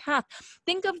specific path.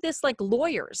 Think of this like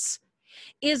lawyers.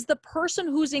 Is the person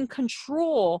who's in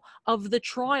control of the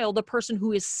trial the person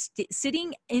who is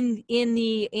sitting in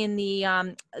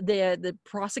the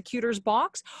prosecutor's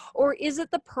box, or is it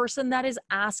the person that is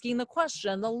asking the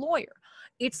question, the lawyer?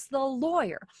 It's the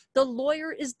lawyer. The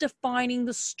lawyer is defining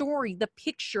the story, the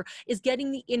picture, is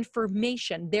getting the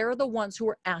information. They're the ones who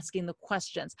are asking the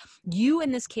questions. You,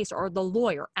 in this case, are the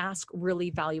lawyer. Ask really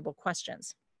valuable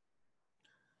questions.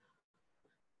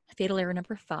 Fatal error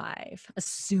number 5,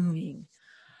 assuming.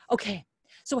 Okay,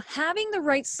 so having the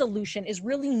right solution is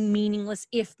really meaningless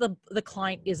if the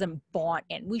client isn't bought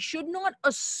in. We should not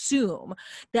assume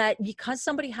that because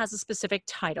somebody has a specific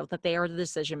title that they are the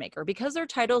decision maker, because their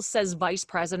title says vice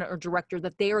president or director,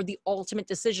 that they are the ultimate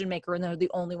decision maker and they're the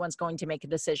only ones going to make a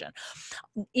decision.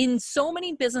 In so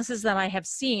many businesses that I have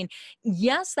seen,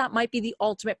 yes, that might be the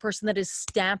ultimate person that is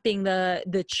stamping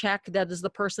the check, that is the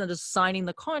person that is signing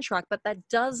the contract, but that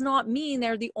does not mean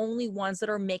they're the only ones that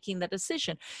are making the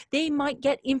decision. They might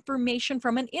get information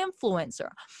from an influencer.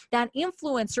 That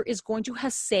influencer is going to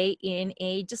have say in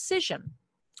a decision.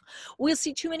 We'll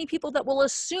see too many people that will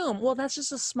assume, well, that's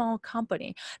just a small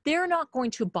company. They're not going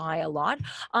to buy a lot.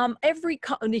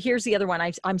 Here's the other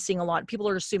one I'm seeing a lot. People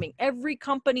are assuming every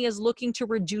company is looking to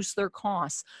reduce their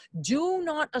costs. Do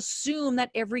not assume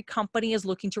that every company is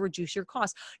looking to reduce your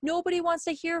costs. Nobody wants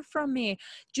to hear from me.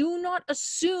 Do not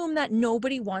assume that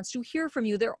nobody wants to hear from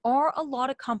you. There are a lot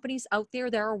of companies out there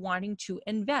that are wanting to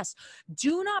invest.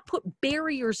 Do not put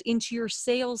barriers into your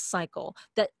sales cycle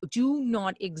that do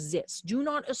not exist. Do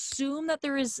not assume that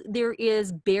there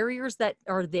is barriers that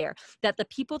are there, that the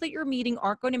people that you're meeting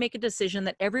aren't going to make a decision,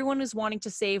 that everyone is wanting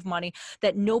to save money,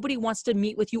 that nobody wants to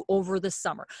meet with you over the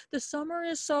summer. The summer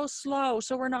is so slow,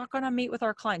 so we're not going to meet with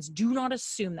our clients. Do not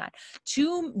assume that.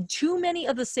 Too many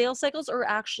of the sales cycles are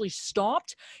actually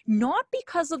stopped, not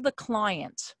because of the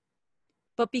client,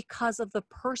 but because of the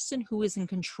person who is in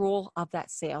control of that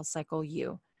sales cycle,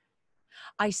 you.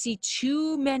 I see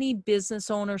too many business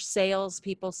owners,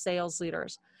 salespeople, sales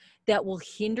leaders that will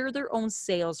hinder their own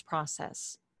sales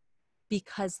process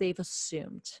because they've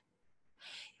assumed.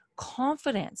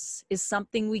 Confidence is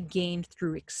something we gain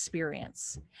through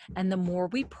experience. And the more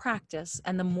we practice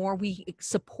and the more we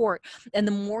support and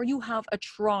the more you have a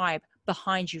tribe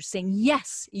behind you saying,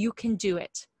 yes, you can do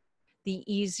it, the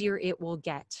easier it will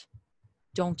get.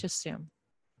 Don't assume.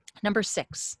 Number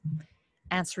 6,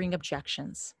 answering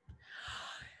objections.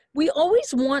 We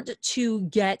always want to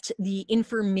get the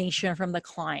information from the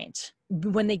client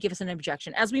when they give us an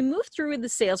objection. As we move through the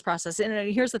sales process,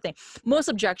 and here's the thing, most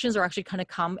objections are actually going to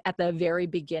come at the very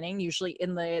beginning, usually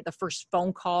in the first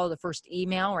phone call, the first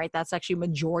email, right? That's actually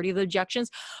majority of the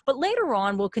objections. But later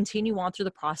on, we'll continue on through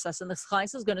the process and the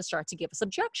client is going to start to give us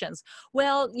objections.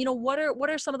 Well, what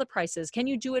are some of the prices? Can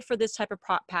you do it for this type of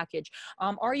package?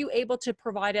 Are you able to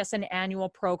provide us an annual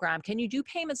program? Can you do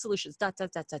payment solutions?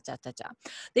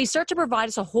 They start to provide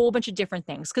us a whole bunch of different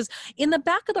things because in the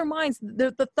back of their minds,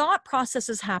 the thought process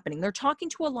is happening. They're talking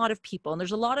to a lot of people and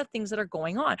there's a lot of things that are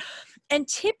going on. And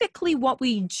typically what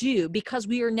we do, because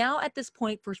we are now at this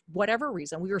point, for whatever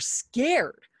reason, we are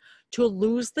scared to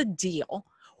lose the deal.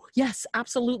 Yes,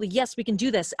 absolutely. Yes, we can do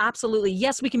this. Absolutely.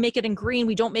 Yes, we can make it in green.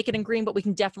 We don't make it in green, but we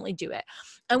can definitely do it.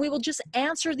 And we will just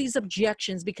answer these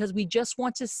objections because we just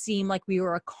want to seem like we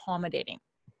are accommodating.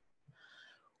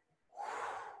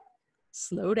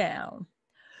 Slow down.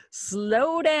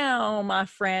 Slow down, my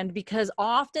friend, because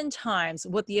oftentimes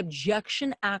what the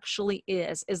objection actually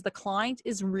is the client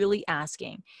is really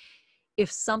asking, if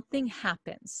something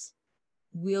happens,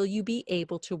 will you be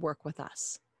able to work with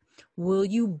us? Will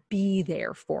you be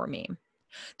there for me?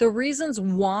 The reasons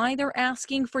why they're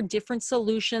asking for different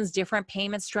solutions, different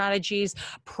payment strategies,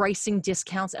 pricing,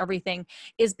 discounts, everything,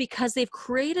 is because they've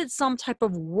created some type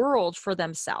of world for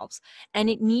themselves and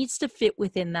it needs to fit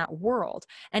within that world.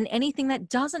 And anything that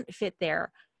doesn't fit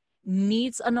there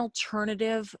needs an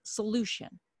alternative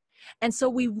solution. And so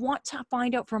we want to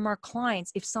find out from our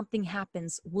clients, if something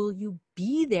happens, will you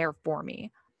be there for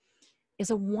me? Is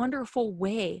a wonderful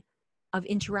way of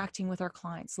interacting with our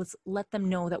clients. Let's let them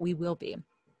know that we will be.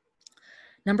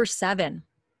 Number 7,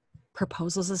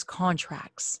 proposals as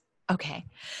contracts. Okay.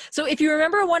 So if you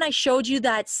remember when I showed you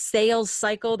that sales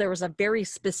cycle, there was a very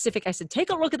specific, I said, take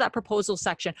a look at that proposal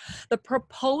section. The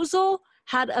proposal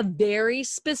had a very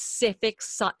specific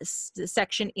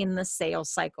section in the sales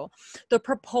cycle. The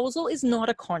proposal is not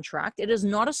a contract. It is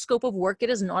not a scope of work. It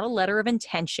is not a letter of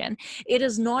intention. It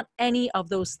is not any of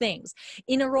those things.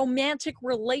 In a romantic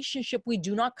relationship, we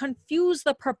do not confuse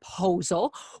the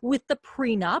proposal with the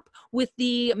prenup, with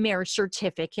the marriage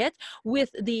certificate, with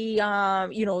the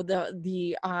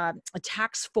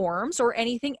tax forms or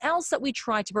anything else that we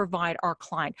try to provide our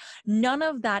client. None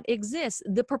of that exists.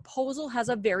 The proposal has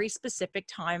a very specific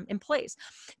time and place.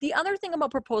 The other thing about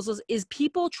proposals is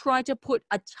people try to put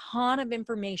a ton of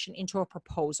information into a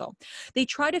proposal. They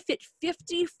try to fit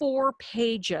 54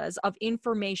 pages of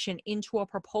information into a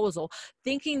proposal,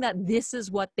 thinking that this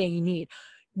is what they need.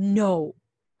 No.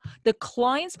 The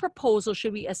client's proposal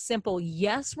should be a simple,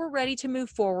 yes, we're ready to move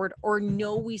forward, or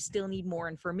no, we still need more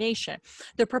information.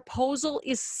 The proposal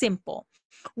is simple.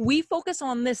 We focus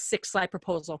on this 6-slide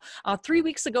proposal. 3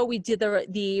 weeks ago, we did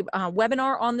the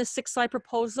webinar on the 6-slide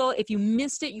proposal. If you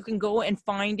missed it, you can go and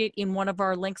find it in one of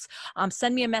our links.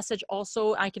 Send me a message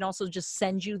also. I can also just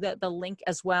send you the link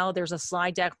as well. There's a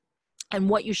slide deck and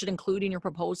what you should include in your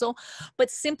proposal. But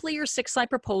simply your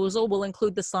 6-slide proposal will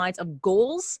include the slides of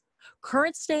goals,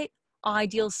 current state,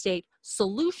 ideal state,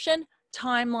 solution,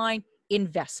 timeline,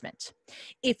 investment.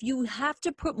 If you have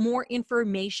to put more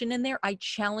information in there, I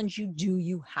challenge you, do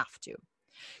you have to?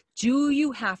 Do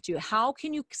you have to? How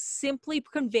can you simply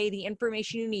convey the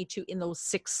information you need to in those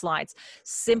 6 slides?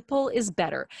 Simple is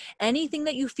better. Anything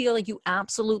that you feel like you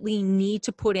absolutely need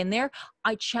to put in there,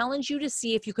 I challenge you to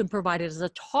see if you can provide it as a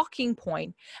talking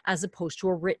point as opposed to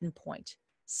a written point.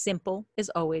 Simple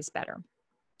is always better.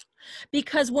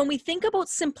 Because when we think about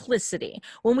simplicity,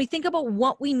 when we think about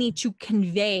what we need to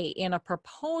convey in a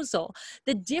proposal,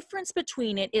 the difference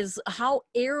between it is how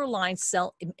airlines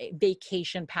sell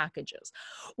vacation packages.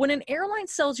 When an airline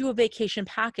sells you a vacation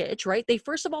package, right, they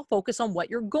first of all focus on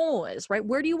what your goal is, right?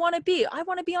 Where do you want to be? I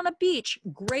want to be on a beach.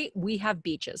 Great, we have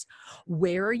beaches.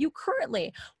 Where are you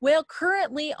currently? Well,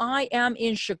 currently I am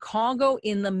in Chicago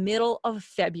in the middle of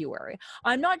February.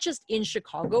 I'm not just in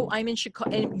Chicago, I'm in Chicago,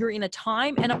 and you're in a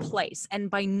time and a place. And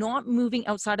by not moving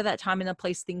outside of that time and a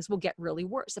place, things will get really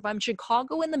worse. If I'm in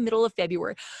Chicago in the middle of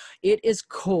February, it is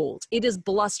cold, it is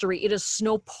blustery, it is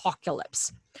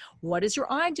snowpocalypse. What is your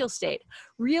ideal state?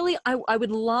 Really, I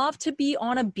would love to be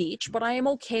on a beach, but I am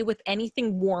okay with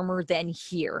anything warmer than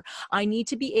here. I need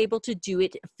to be able to do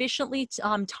it efficiently,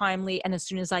 timely, and as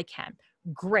soon as I can.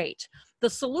 Great.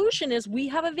 The solution is we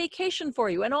have a vacation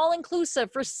for you, an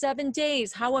all-inclusive for 7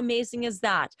 days. How amazing is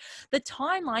that? The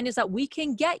timeline is that we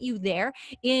can get you there.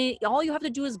 All you have to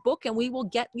do is book and we will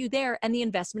get you there, and the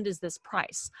investment is this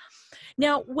price.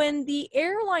 Now, when the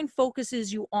airline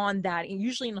focuses you on that, and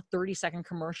usually in a 30-second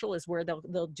commercial is where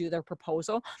they'll do their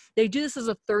proposal. They do this as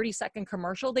a 30-second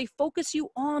commercial. They focus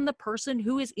you on the person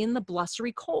who is in the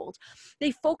blustery cold.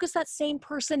 They focus that same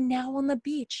person now on the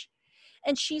beach.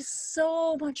 And she's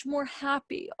so much more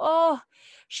happy. Oh,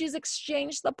 she's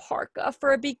exchanged the parka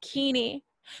for a bikini.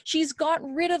 She's got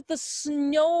rid of the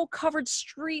snow-covered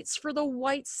streets for the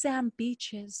white sand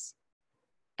beaches.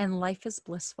 And life is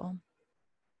blissful.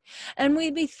 And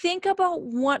when we think about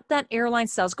what that airline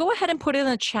sells, go ahead and put it in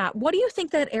the chat. What do you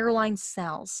think that airline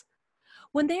sells?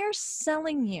 When they're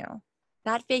selling you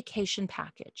that vacation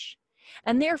package,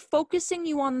 and they're focusing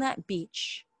you on that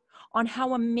beach, on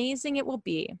how amazing it will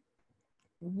be,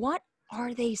 what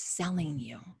are they selling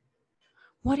you?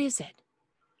 What is it?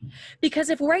 Because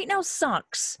if right now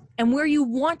sucks and where you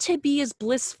want to be is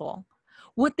blissful,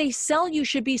 what they sell you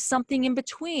should be something in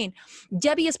between.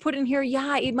 Debbie has put in here,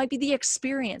 yeah, it might be the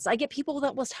experience. I get people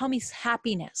that will tell me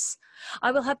happiness.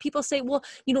 I will have people say, well,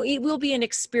 you know, it will be an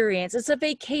experience. It's a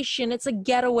vacation. It's a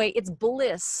getaway. It's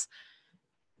bliss.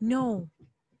 No,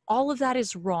 all of that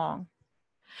is wrong.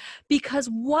 Because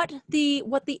what the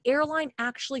airline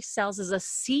actually sells is a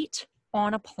seat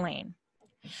on a plane.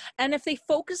 And if they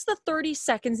focus the 30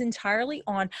 seconds entirely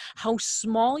on how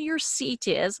small your seat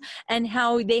is and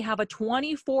how they have a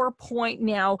 24-point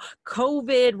now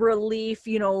COVID relief,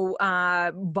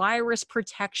 virus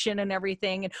protection and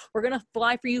everything, and we're going to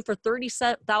fly for you for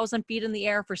 30,000 feet in the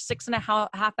air for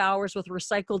 6.5 hours with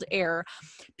recycled air,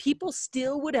 people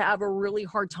still would have a really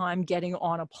hard time getting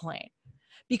on a plane.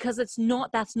 Because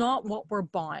that's not what we're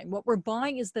buying. What we're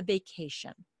buying is the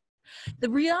vacation. The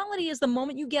reality is the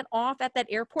moment you get off at that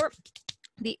airport,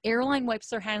 the airline wipes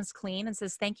their hands clean and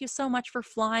says, thank you so much for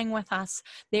flying with us.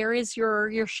 There is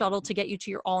your shuttle to get you to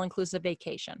your all-inclusive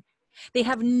vacation. They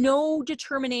have no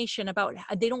determination about,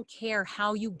 they don't care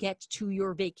how you get to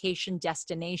your vacation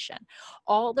destination.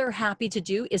 All they're happy to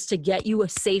do is to get you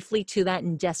safely to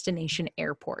that destination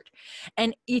airport.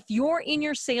 And if you're in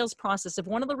your sales process, if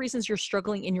one of the reasons you're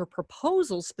struggling in your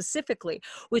proposal specifically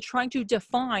with trying to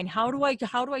define how do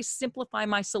I simplify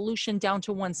my solution down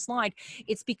to one slide,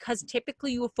 it's because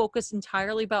typically you will focus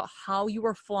entirely about how you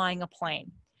are flying a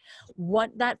plane,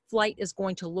 what that flight is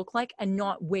going to look like, and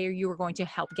not where you are going to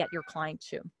help get your client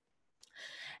to.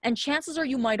 And chances are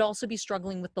you might also be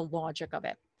struggling with the logic of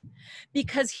it.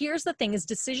 Because here's the thing, is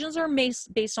decisions are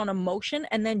based on emotion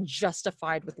and then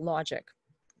justified with logic.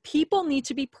 People need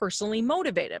to be personally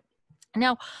motivated.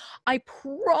 Now, I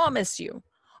promise you,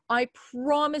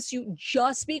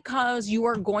 just because you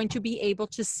are going to be able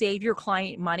to save your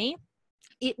client money,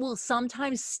 it will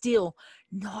sometimes still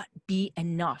not be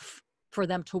enough for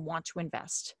them to want to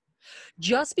invest.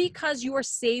 Just because you are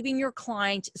saving your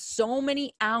client so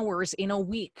many hours in a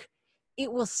week,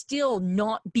 it will still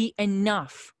not be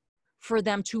enough for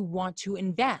them to want to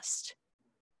invest.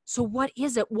 So what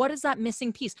is it? What is that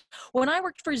missing piece? When I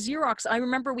worked for Xerox, I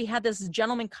remember we had this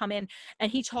gentleman come in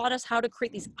and he taught us how to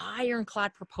create these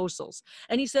ironclad proposals.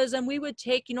 And he says, and we would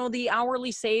take, the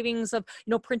hourly savings of,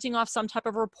 printing off some type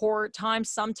of report times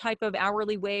some type of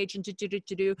hourly wage and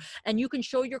and you can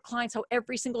show your clients how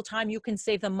every single time you can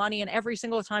save them money and every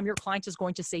single time your client is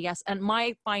going to say yes. And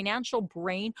my financial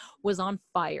brain was on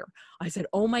fire. I said,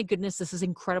 oh my goodness, this is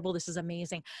incredible. This is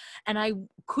amazing. And I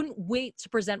couldn't wait to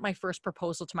present my first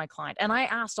proposal to my client. And I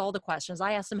asked all the questions.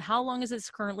 I asked him, how long is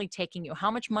this currently taking you? How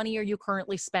much money are you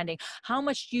currently spending? How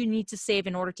much do you need to save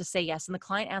in order to say yes? And the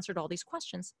client answered all these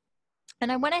questions.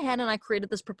 And I went ahead and I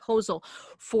created this proposal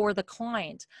for the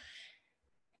client.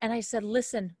 And I said,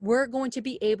 listen, we're going to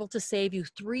be able to save you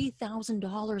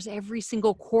 $3,000 every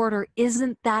single quarter.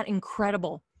 Isn't that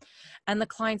incredible? And the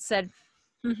client said,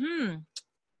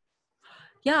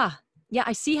 yeah,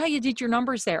 I see how you did your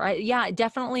numbers there. Yeah,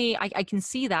 definitely, I can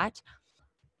see that.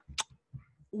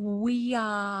 We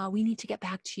need to get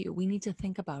back to you. We need to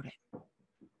think about it.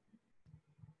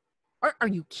 Are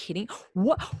you kidding?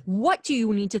 What do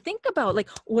you need to think about? Like,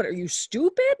 what, are you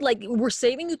stupid? Like, we're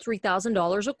saving you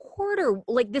 $3,000 a quarter.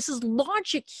 Like, this is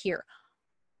logic here.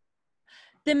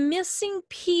 The missing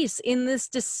piece in this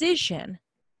decision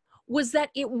was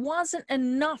that it wasn't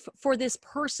enough for this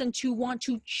person to want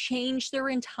to change their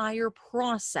entire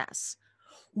process.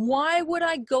 Why would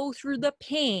I go through the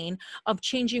pain of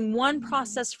changing one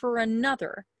process for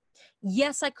another?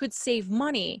 Yes, I could save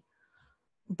money,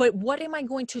 but what am I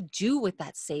going to do with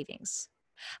that savings?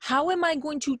 How am I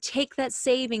going to take that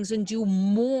savings and do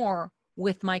more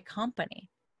with my company?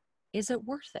 Is it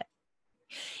worth it?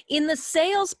 In the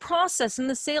sales process, in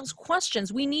the sales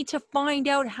questions, we need to find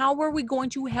out how are we going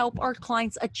to help our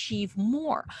clients achieve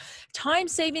more. Time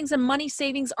savings and money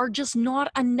savings are just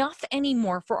not enough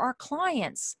anymore for our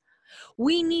clients.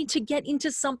 We need to get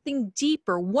into something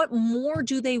deeper. What more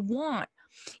do they want?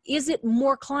 Is it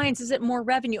more clients? Is it more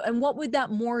revenue? And what would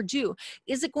that more do?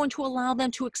 Is it going to allow them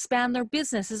to expand their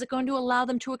business? Is it going to allow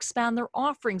them to expand their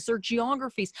offerings, their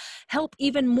geographies, help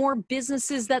even more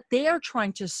businesses that they are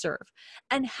trying to serve?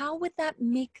 And how would that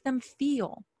make them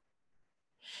feel?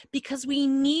 Because we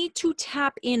need to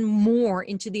tap in more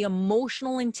into the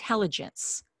emotional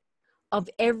intelligence of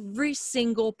every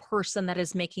single person that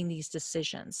is making these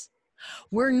decisions.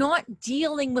 We're not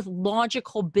dealing with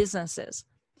logical businesses.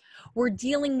 We're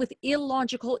dealing with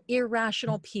illogical,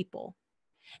 irrational people.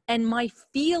 And my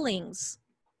feelings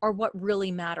are what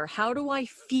really matter. How do I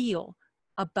feel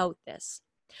about this?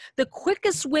 The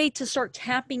quickest way to start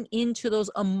tapping into those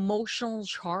emotional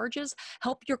charges,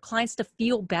 help your clients to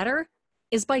feel better,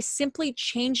 is by simply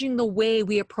changing the way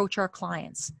we approach our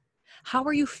clients. How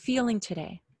are you feeling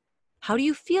today? How do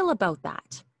you feel about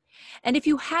that? And if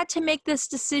you had to make this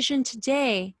decision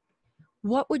today,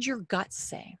 what would your gut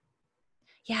say?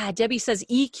 Yeah, Debbie says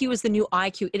EQ is the new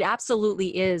IQ. It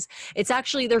absolutely is. It's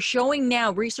actually, they're showing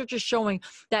now, research is showing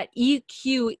that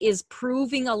EQ is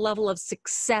proving a level of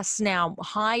success now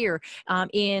higher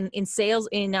in sales,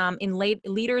 in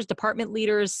leaders, department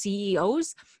leaders,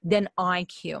 CEOs than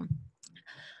IQ.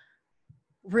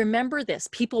 Remember this,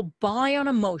 people buy on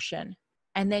emotion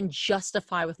and then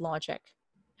justify with logic.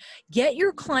 Get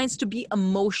your clients to be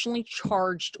emotionally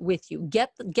charged with you.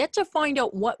 Get to find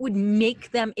out what would make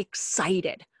them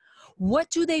excited. What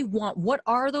do they want? What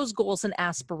are those goals and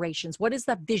aspirations? What is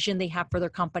that vision they have for their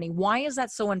company? Why is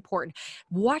that so important?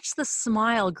 Watch the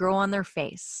smile grow on their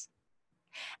face.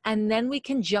 And then we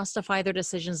can justify their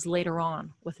decisions later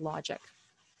on with logic.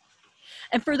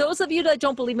 And for those of you that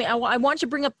don't believe me, I want to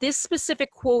bring up this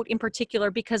specific quote in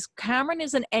particular because Cameron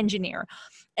is an engineer.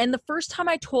 And the first time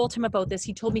I told him about this,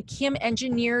 he told me, Kim,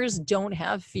 engineers don't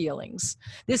have feelings.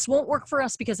 This won't work for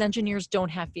us because engineers don't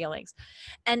have feelings.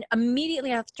 And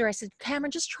immediately after I said,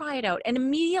 Cameron, just try it out. And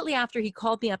immediately after he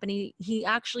called me up and he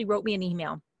actually wrote me an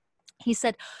email. He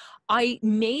said, I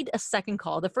made a second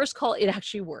call. The first call, it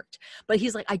actually worked. But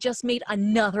he's like, I just made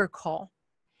another call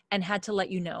and had to let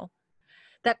you know.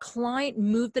 That client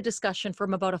moved the discussion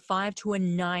from about a 5 to a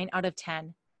 9 out of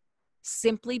 10,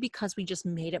 simply because we just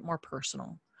made it more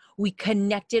personal. We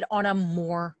connected on a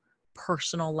more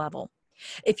personal level.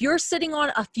 If you're sitting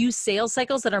on a few sales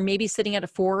cycles that are maybe sitting at a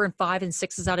 4 and 5 and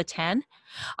 6s out of 10,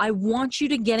 I want you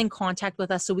to get in contact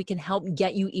with us so we can help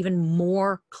get you even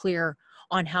more clear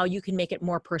on how you can make it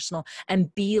more personal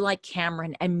and be like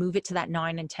Cameron and move it to that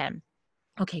 9 and 10.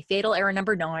 Okay, fatal error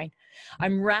number 9.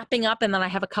 I'm wrapping up and then I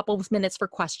have a couple of minutes for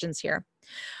questions here.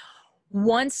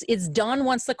 Once it's done,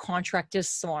 once the contract is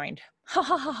signed,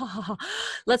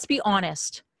 let's be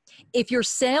honest. If your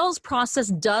sales process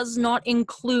does not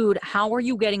include how are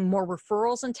you getting more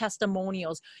referrals and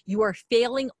testimonials, you are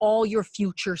failing all your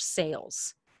future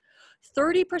sales.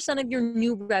 30% of your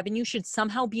new revenue should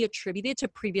somehow be attributed to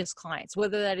previous clients,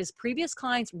 whether that is previous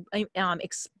clients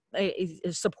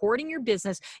supporting your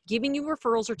business, giving you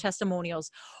referrals or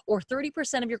testimonials, or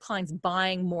 30% of your clients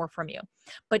buying more from you.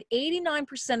 But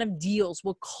 89% of deals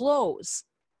will close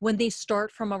when they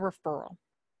start from a referral.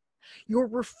 Your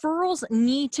referrals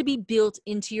need to be built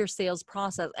into your sales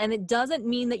process. And it doesn't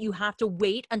mean that you have to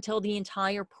wait until the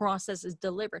entire process is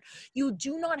delivered. You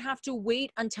do not have to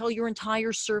wait until your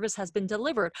entire service has been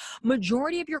delivered.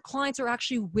 Majority of your clients are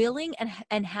actually willing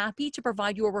and happy to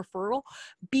provide you a referral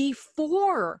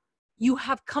before you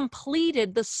have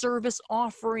completed the service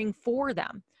offering for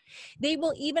them. They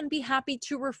will even be happy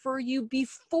to refer you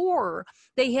before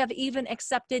they have even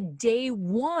accepted day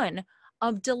 1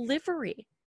 of delivery,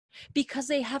 because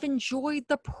they have enjoyed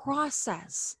the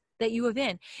process that you have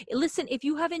in. Listen, if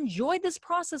you have enjoyed this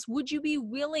process, would you be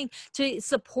willing to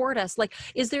support us? Like,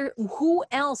 who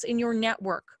else in your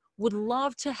network would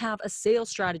love to have a sales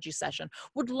strategy session,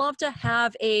 would love to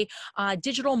have a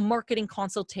digital marketing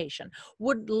consultation,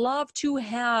 would love to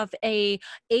have a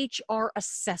HR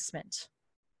assessment?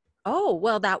 Oh,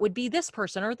 well, that would be this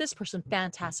person or this person.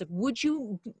 Fantastic. Would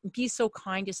you be so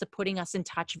kind as to putting us in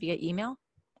touch via email?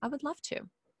 I would love to.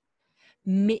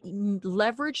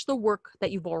 Leverage the work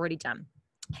that you've already done.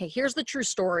 Okay, here's the true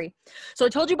story. So I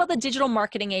told you about the digital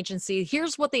marketing agency.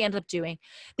 Here's what they ended up doing.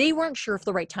 They weren't sure if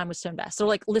the right time was to invest. They're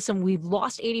like, listen, we've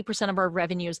lost 80% of our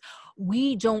revenues.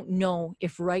 We don't know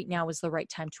if right now is the right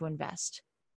time to invest.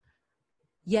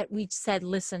 Yet we said,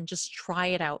 listen, just try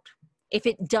it out. If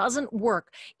it doesn't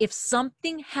work, if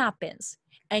something happens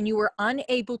and you are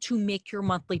unable to make your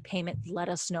monthly payment, let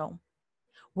us know.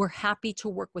 We're happy to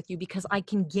work with you because I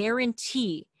can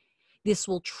guarantee this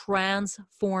will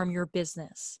transform your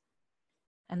business.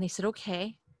 And they said,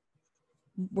 okay,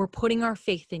 we're putting our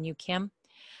faith in you, Kim.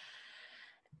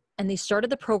 And they started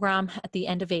the program at the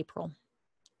end of April.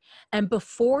 And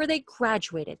before they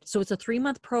graduated, so it's a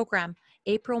 3-month program,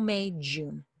 April, May,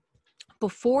 June.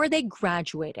 Before they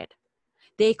graduated,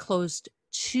 they closed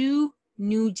 2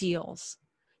 new deals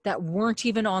that weren't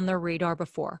even on their radar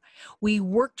before. We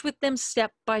worked with them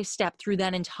step by step through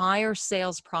that entire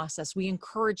sales process. We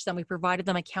encouraged them. We provided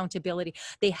them accountability.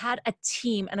 They had a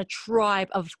team and a tribe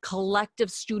of collective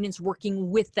students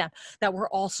working with them that were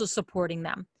also supporting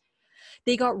them.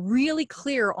 They got really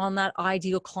clear on that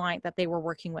ideal client that they were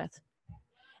working with.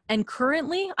 And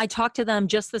currently, I talked to them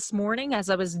just this morning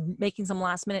as I was making some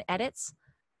last minute edits.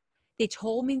 They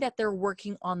told me that they're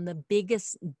working on the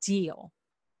biggest deal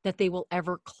that they will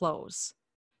ever close.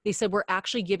 They said, we're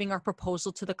actually giving our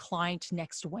proposal to the client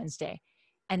next Wednesday.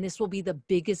 And this will be the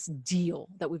biggest deal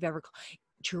that we've ever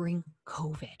during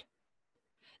COVID.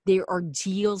 There are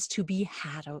deals to be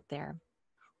had out there.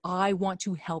 I want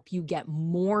to help you get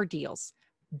more deals,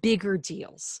 bigger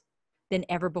deals than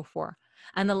ever before.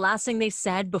 And the last thing they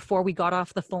said before we got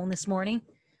off the phone this morning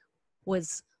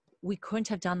was, we couldn't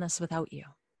have done this without you.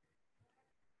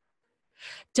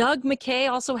 Doug McKay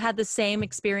also had the same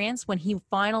experience when he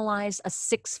finalized a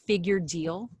 6-figure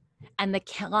deal and the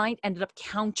client ended up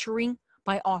countering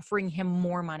by offering him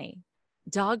more money.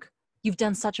 Doug, you've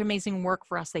done such amazing work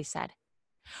for us, they said.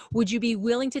 Would you be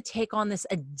willing to take on this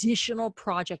additional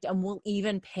project and we'll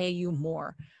even pay you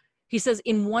more? He says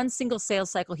in one single sales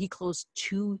cycle, he closed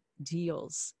 2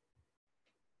 deals.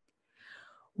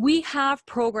 We have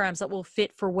programs that will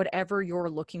fit for whatever you're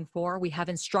looking for. We have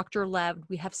instructor-led,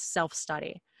 we have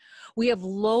self-study. We have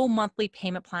low monthly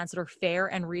payment plans that are fair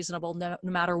and reasonable no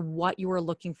matter what you are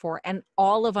looking for. And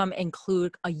all of them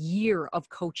include a year of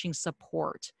coaching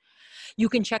support. You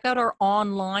can check out our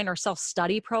online or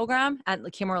self-study program at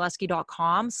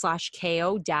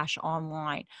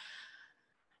kimorleski.com/ko-online.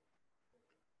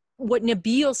 What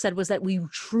Nabil said was that we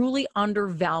truly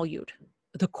undervalued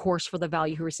the course for the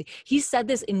value he received. He said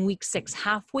this in week 6,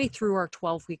 halfway through our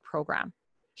 12-week program.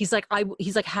 He's like,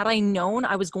 had I known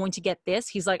I was going to get this,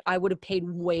 he's like, I would have paid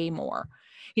way more.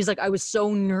 He's like, I was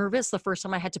so nervous the first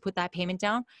time I had to put that payment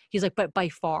down. He's like, but by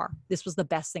far, this was the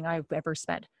best thing I've ever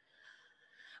spent.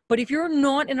 But if you're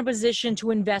not in a position to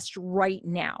invest right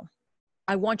now,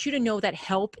 I want you to know that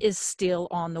help is still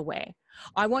on the way.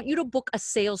 I want you to book a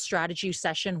sales strategy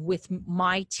session with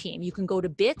my team. You can go to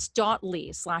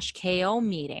bit.ly/KO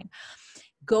meeting.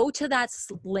 Go to that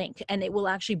link and it will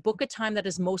actually book a time that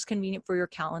is most convenient for your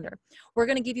calendar. We're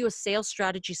going to give you a sales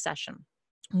strategy session.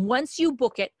 Once you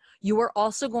book it, you are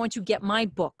also going to get my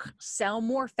book, Sell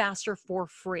More Faster, for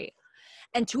free.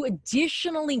 And to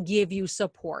additionally give you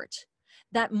support,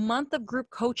 that month of group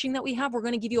coaching that we have, we're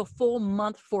going to give you a full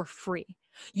month for free.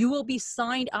 You will be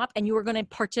signed up and you are going to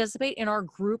participate in our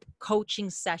group coaching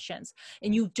sessions.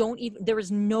 And you don't even, there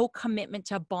is no commitment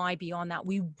to buy beyond that.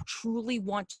 We truly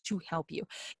want to help you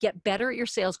get better at your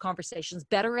sales conversations,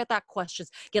 better at that questions,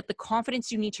 get the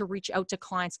confidence you need to reach out to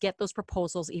clients, get those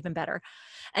proposals even better.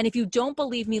 And if you don't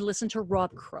believe me, listen to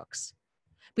Rob Crooks,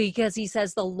 because he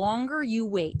says the longer you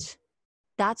wait,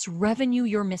 that's revenue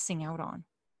you're missing out on.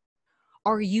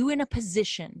 Are you in a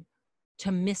position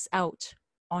to miss out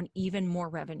on even more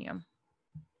revenue?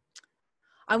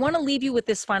 I want to leave you with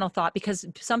this final thought because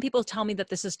some people tell me that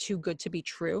this is too good to be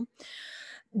true.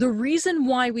 The reason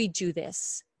why we do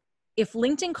this, if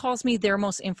LinkedIn calls me their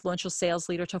most influential sales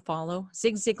leader to follow,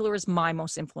 Zig Ziglar is my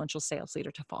most influential sales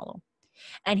leader to follow.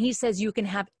 And he says you can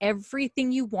have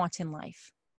everything you want in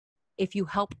life if you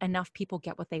help enough people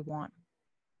get what they want.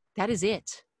 That is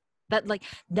it.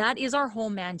 That is our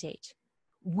whole mandate.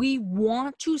 We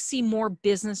want to see more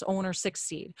business owners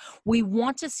succeed. We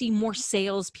want to see more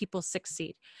salespeople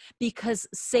succeed because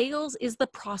sales is the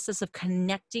process of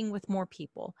connecting with more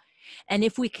people. And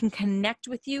if we can connect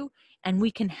with you and we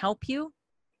can help you,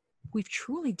 we've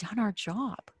truly done our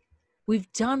job.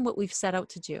 We've done what we've set out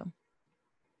to do.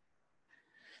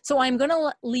 So I'm going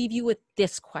to leave you with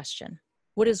this question.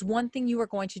 What is one thing you are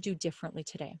going to do differently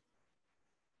today?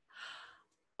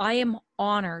 I am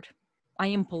honored. I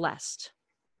am blessed.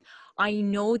 I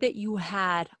know that you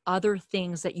had other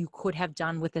things that you could have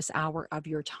done with this hour of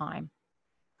your time.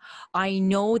 I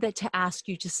know that to ask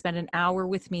you to spend an hour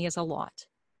with me is a lot.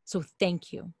 So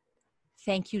thank you.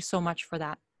 Thank you so much for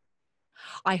that.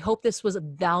 I hope this was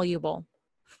valuable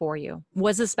for you.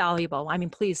 Was this valuable? I mean,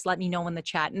 please let me know in the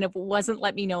chat. And if it wasn't,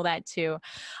 let me know that too.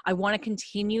 I want to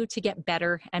continue to get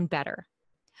better and better.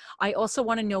 I also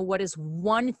want to know what is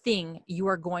one thing you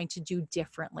are going to do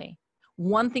differently.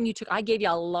 One thing you took, I gave you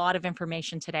a lot of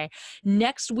information today.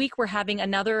 Next week, we're having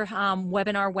another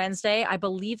webinar Wednesday. I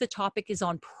believe the topic is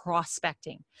on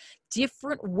prospecting,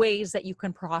 different ways that you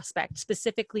can prospect,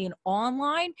 specifically in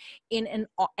online and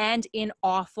in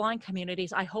offline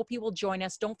communities. I hope you will join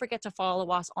us. Don't forget to follow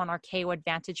us on our KO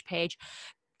Advantage page.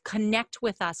 Connect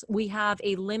with us. We have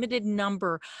a limited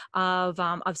number of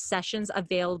sessions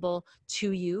available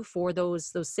to you for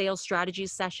those sales strategy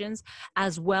sessions,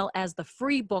 as well as the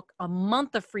free book, a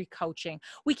month of free coaching.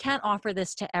 We can't offer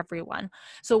this to everyone.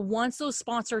 So once those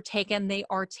spots are taken, they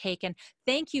are taken.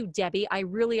 Thank you, Debbie. I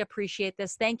really appreciate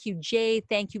this. Thank you, Jay.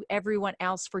 Thank you, everyone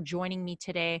else, for joining me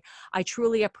today. I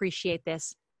truly appreciate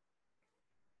this.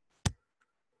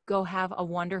 Go have a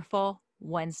wonderful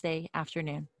Wednesday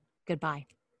afternoon. Goodbye.